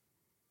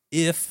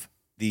 if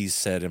these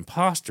said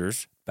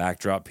imposters,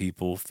 backdrop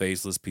people,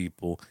 faceless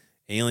people,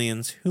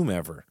 aliens,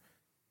 whomever,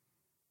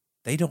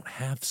 they don't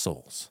have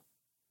souls.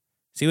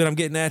 See what I'm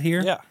getting at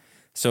here? Yeah.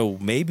 So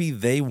maybe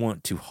they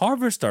want to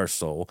harvest our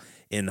soul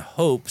in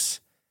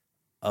hopes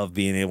of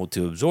being able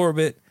to absorb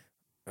it,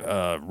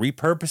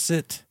 repurpose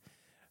it,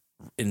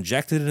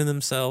 inject it in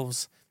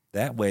themselves.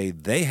 That way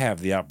they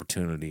have the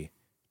opportunity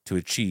to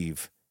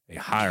achieve a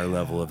higher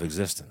level of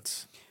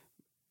existence.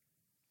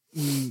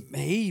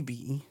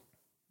 Maybe.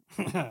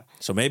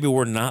 So maybe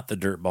we're not the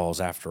dirtballs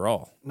after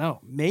all. No,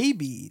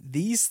 maybe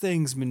these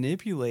things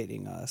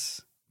manipulating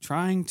us,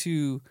 trying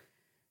to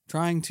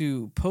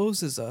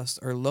pose as us,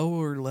 are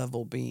lower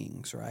level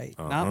beings, right?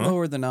 Not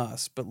lower than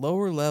us, but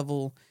lower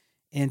level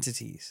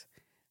entities.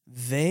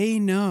 They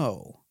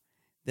know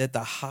that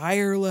the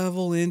higher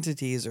level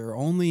entities are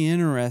only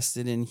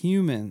interested in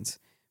humans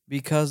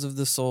because of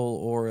the soul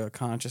or a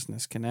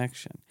consciousness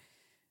connection.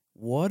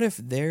 What if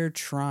they're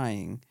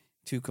trying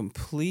to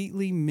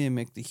completely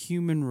mimic the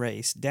human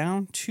race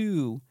down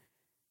to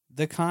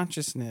the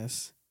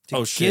consciousness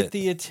to get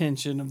the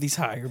attention of these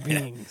higher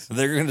beings?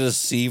 They're going to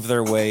deceive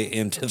their way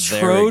into their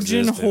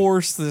Trojan existence.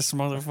 horse this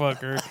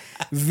motherfucker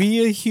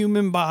via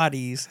human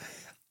bodies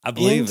I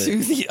believe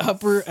into the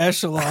upper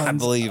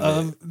echelons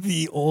of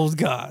the old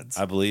gods.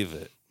 I believe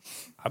it.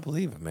 I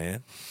believe it,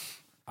 man.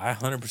 I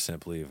 100%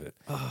 believe it.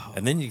 Oh.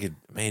 And then you could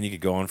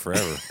go on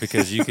forever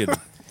because you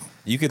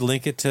could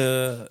link it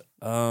to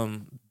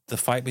the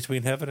fight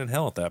between heaven and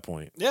hell at that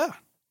point. Yeah.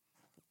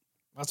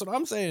 That's what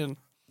I'm saying.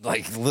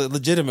 Like,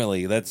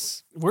 legitimately,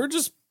 we're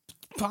just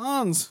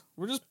pawns.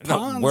 We're just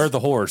pawns. No, we're the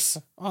horse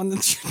on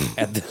the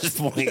at this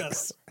point.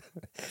 Yes.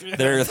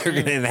 They're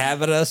going to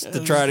inhabit us to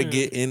try to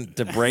get in,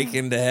 to break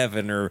into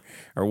heaven or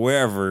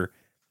wherever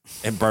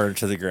and burn it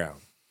to the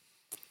ground.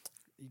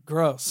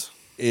 Gross.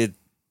 It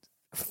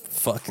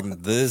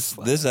fucking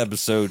this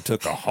episode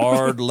took a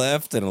hard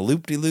left and a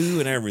loop-de-loo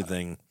and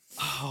everything.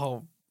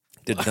 Oh,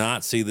 did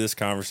not see this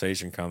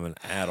conversation coming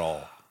at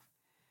all.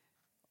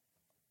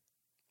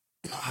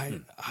 I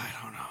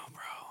don't know,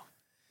 bro.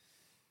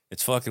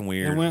 It's fucking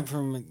weird. It went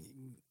from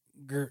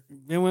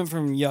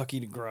yucky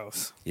to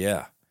gross.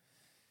 Yeah.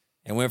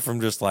 It went from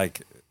just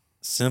like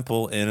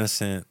simple,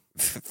 innocent,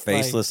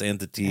 faceless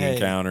entity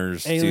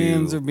encounters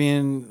aliens are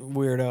being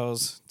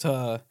weirdos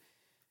to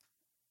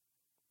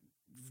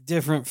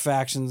different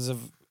factions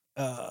of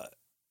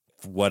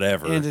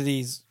whatever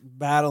entities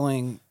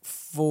battling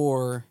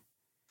for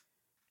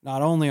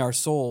not only our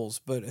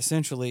souls, but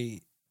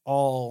essentially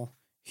all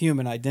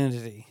human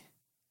identity.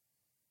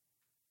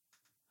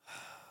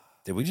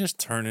 Did we just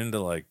turn into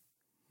like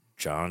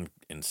John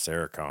and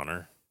Sarah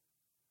Connor?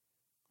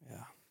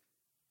 Yeah,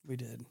 we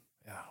did.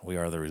 Yeah, we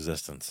are the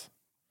resistance.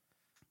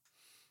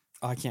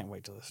 I can't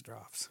wait till this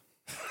drops.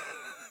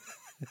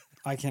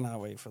 I cannot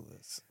wait for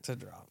this to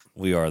drop.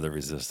 We are the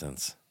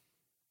resistance.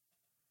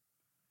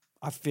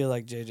 I feel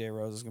like JJ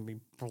Rose is going to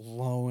be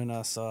blowing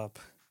us up.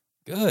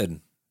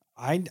 Good.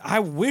 I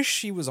wish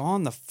she was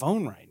on the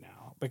phone right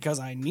now because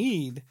I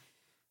need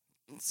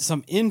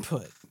some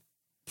input.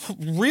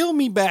 Reel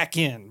me back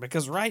in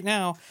because right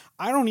now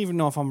I don't even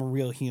know if I'm a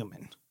real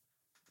human.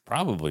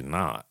 Probably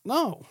not.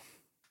 No.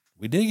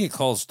 We did get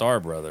called Star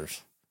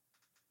Brothers.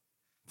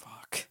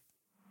 Fuck.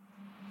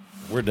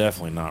 We're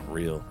definitely not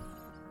real.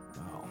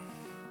 No.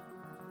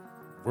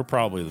 We're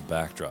probably the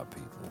backdrop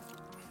people.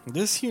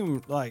 This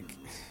human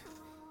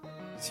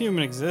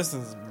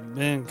existence has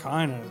been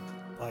kind of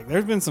like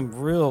there's been some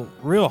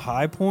real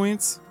high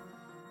points.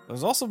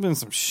 There's also been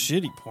some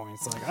shitty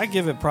points. Like I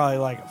give it probably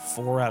like a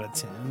 4 out of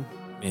 10.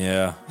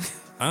 Yeah.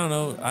 I don't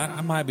know. I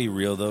might be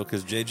real though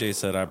because JJ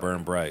said I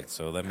burn bright,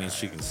 so that means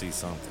she can see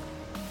something.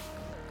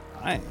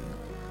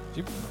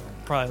 She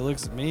probably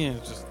looks at me and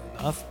it's just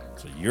nothing.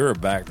 So you're a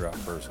backdrop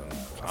person.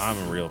 I'm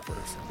a real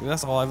person.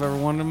 That's all I've ever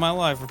wanted in my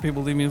life, for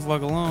people to leave me the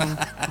fuck alone.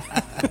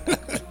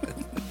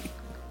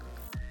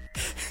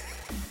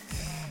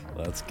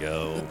 Let's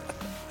go.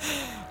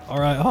 All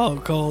right, Hollow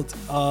Cult.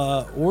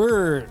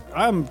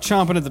 I'm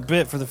chomping at the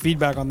bit for the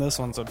feedback on this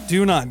one, so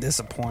do not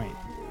disappoint.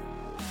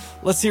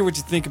 Let's hear what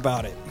you think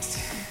about it.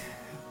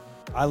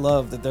 I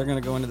love that they're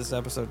going to go into this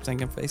episode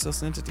thinking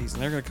faceless entities,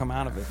 and they're going to come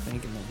out of it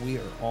thinking that we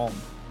are all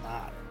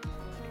not.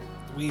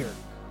 We are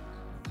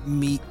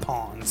meat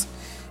pawns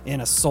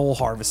in a soul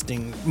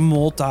harvesting,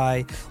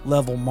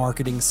 multi-level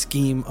marketing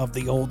scheme of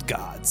the old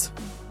gods.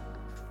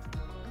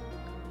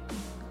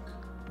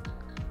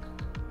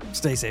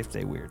 Stay safe,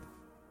 stay weird.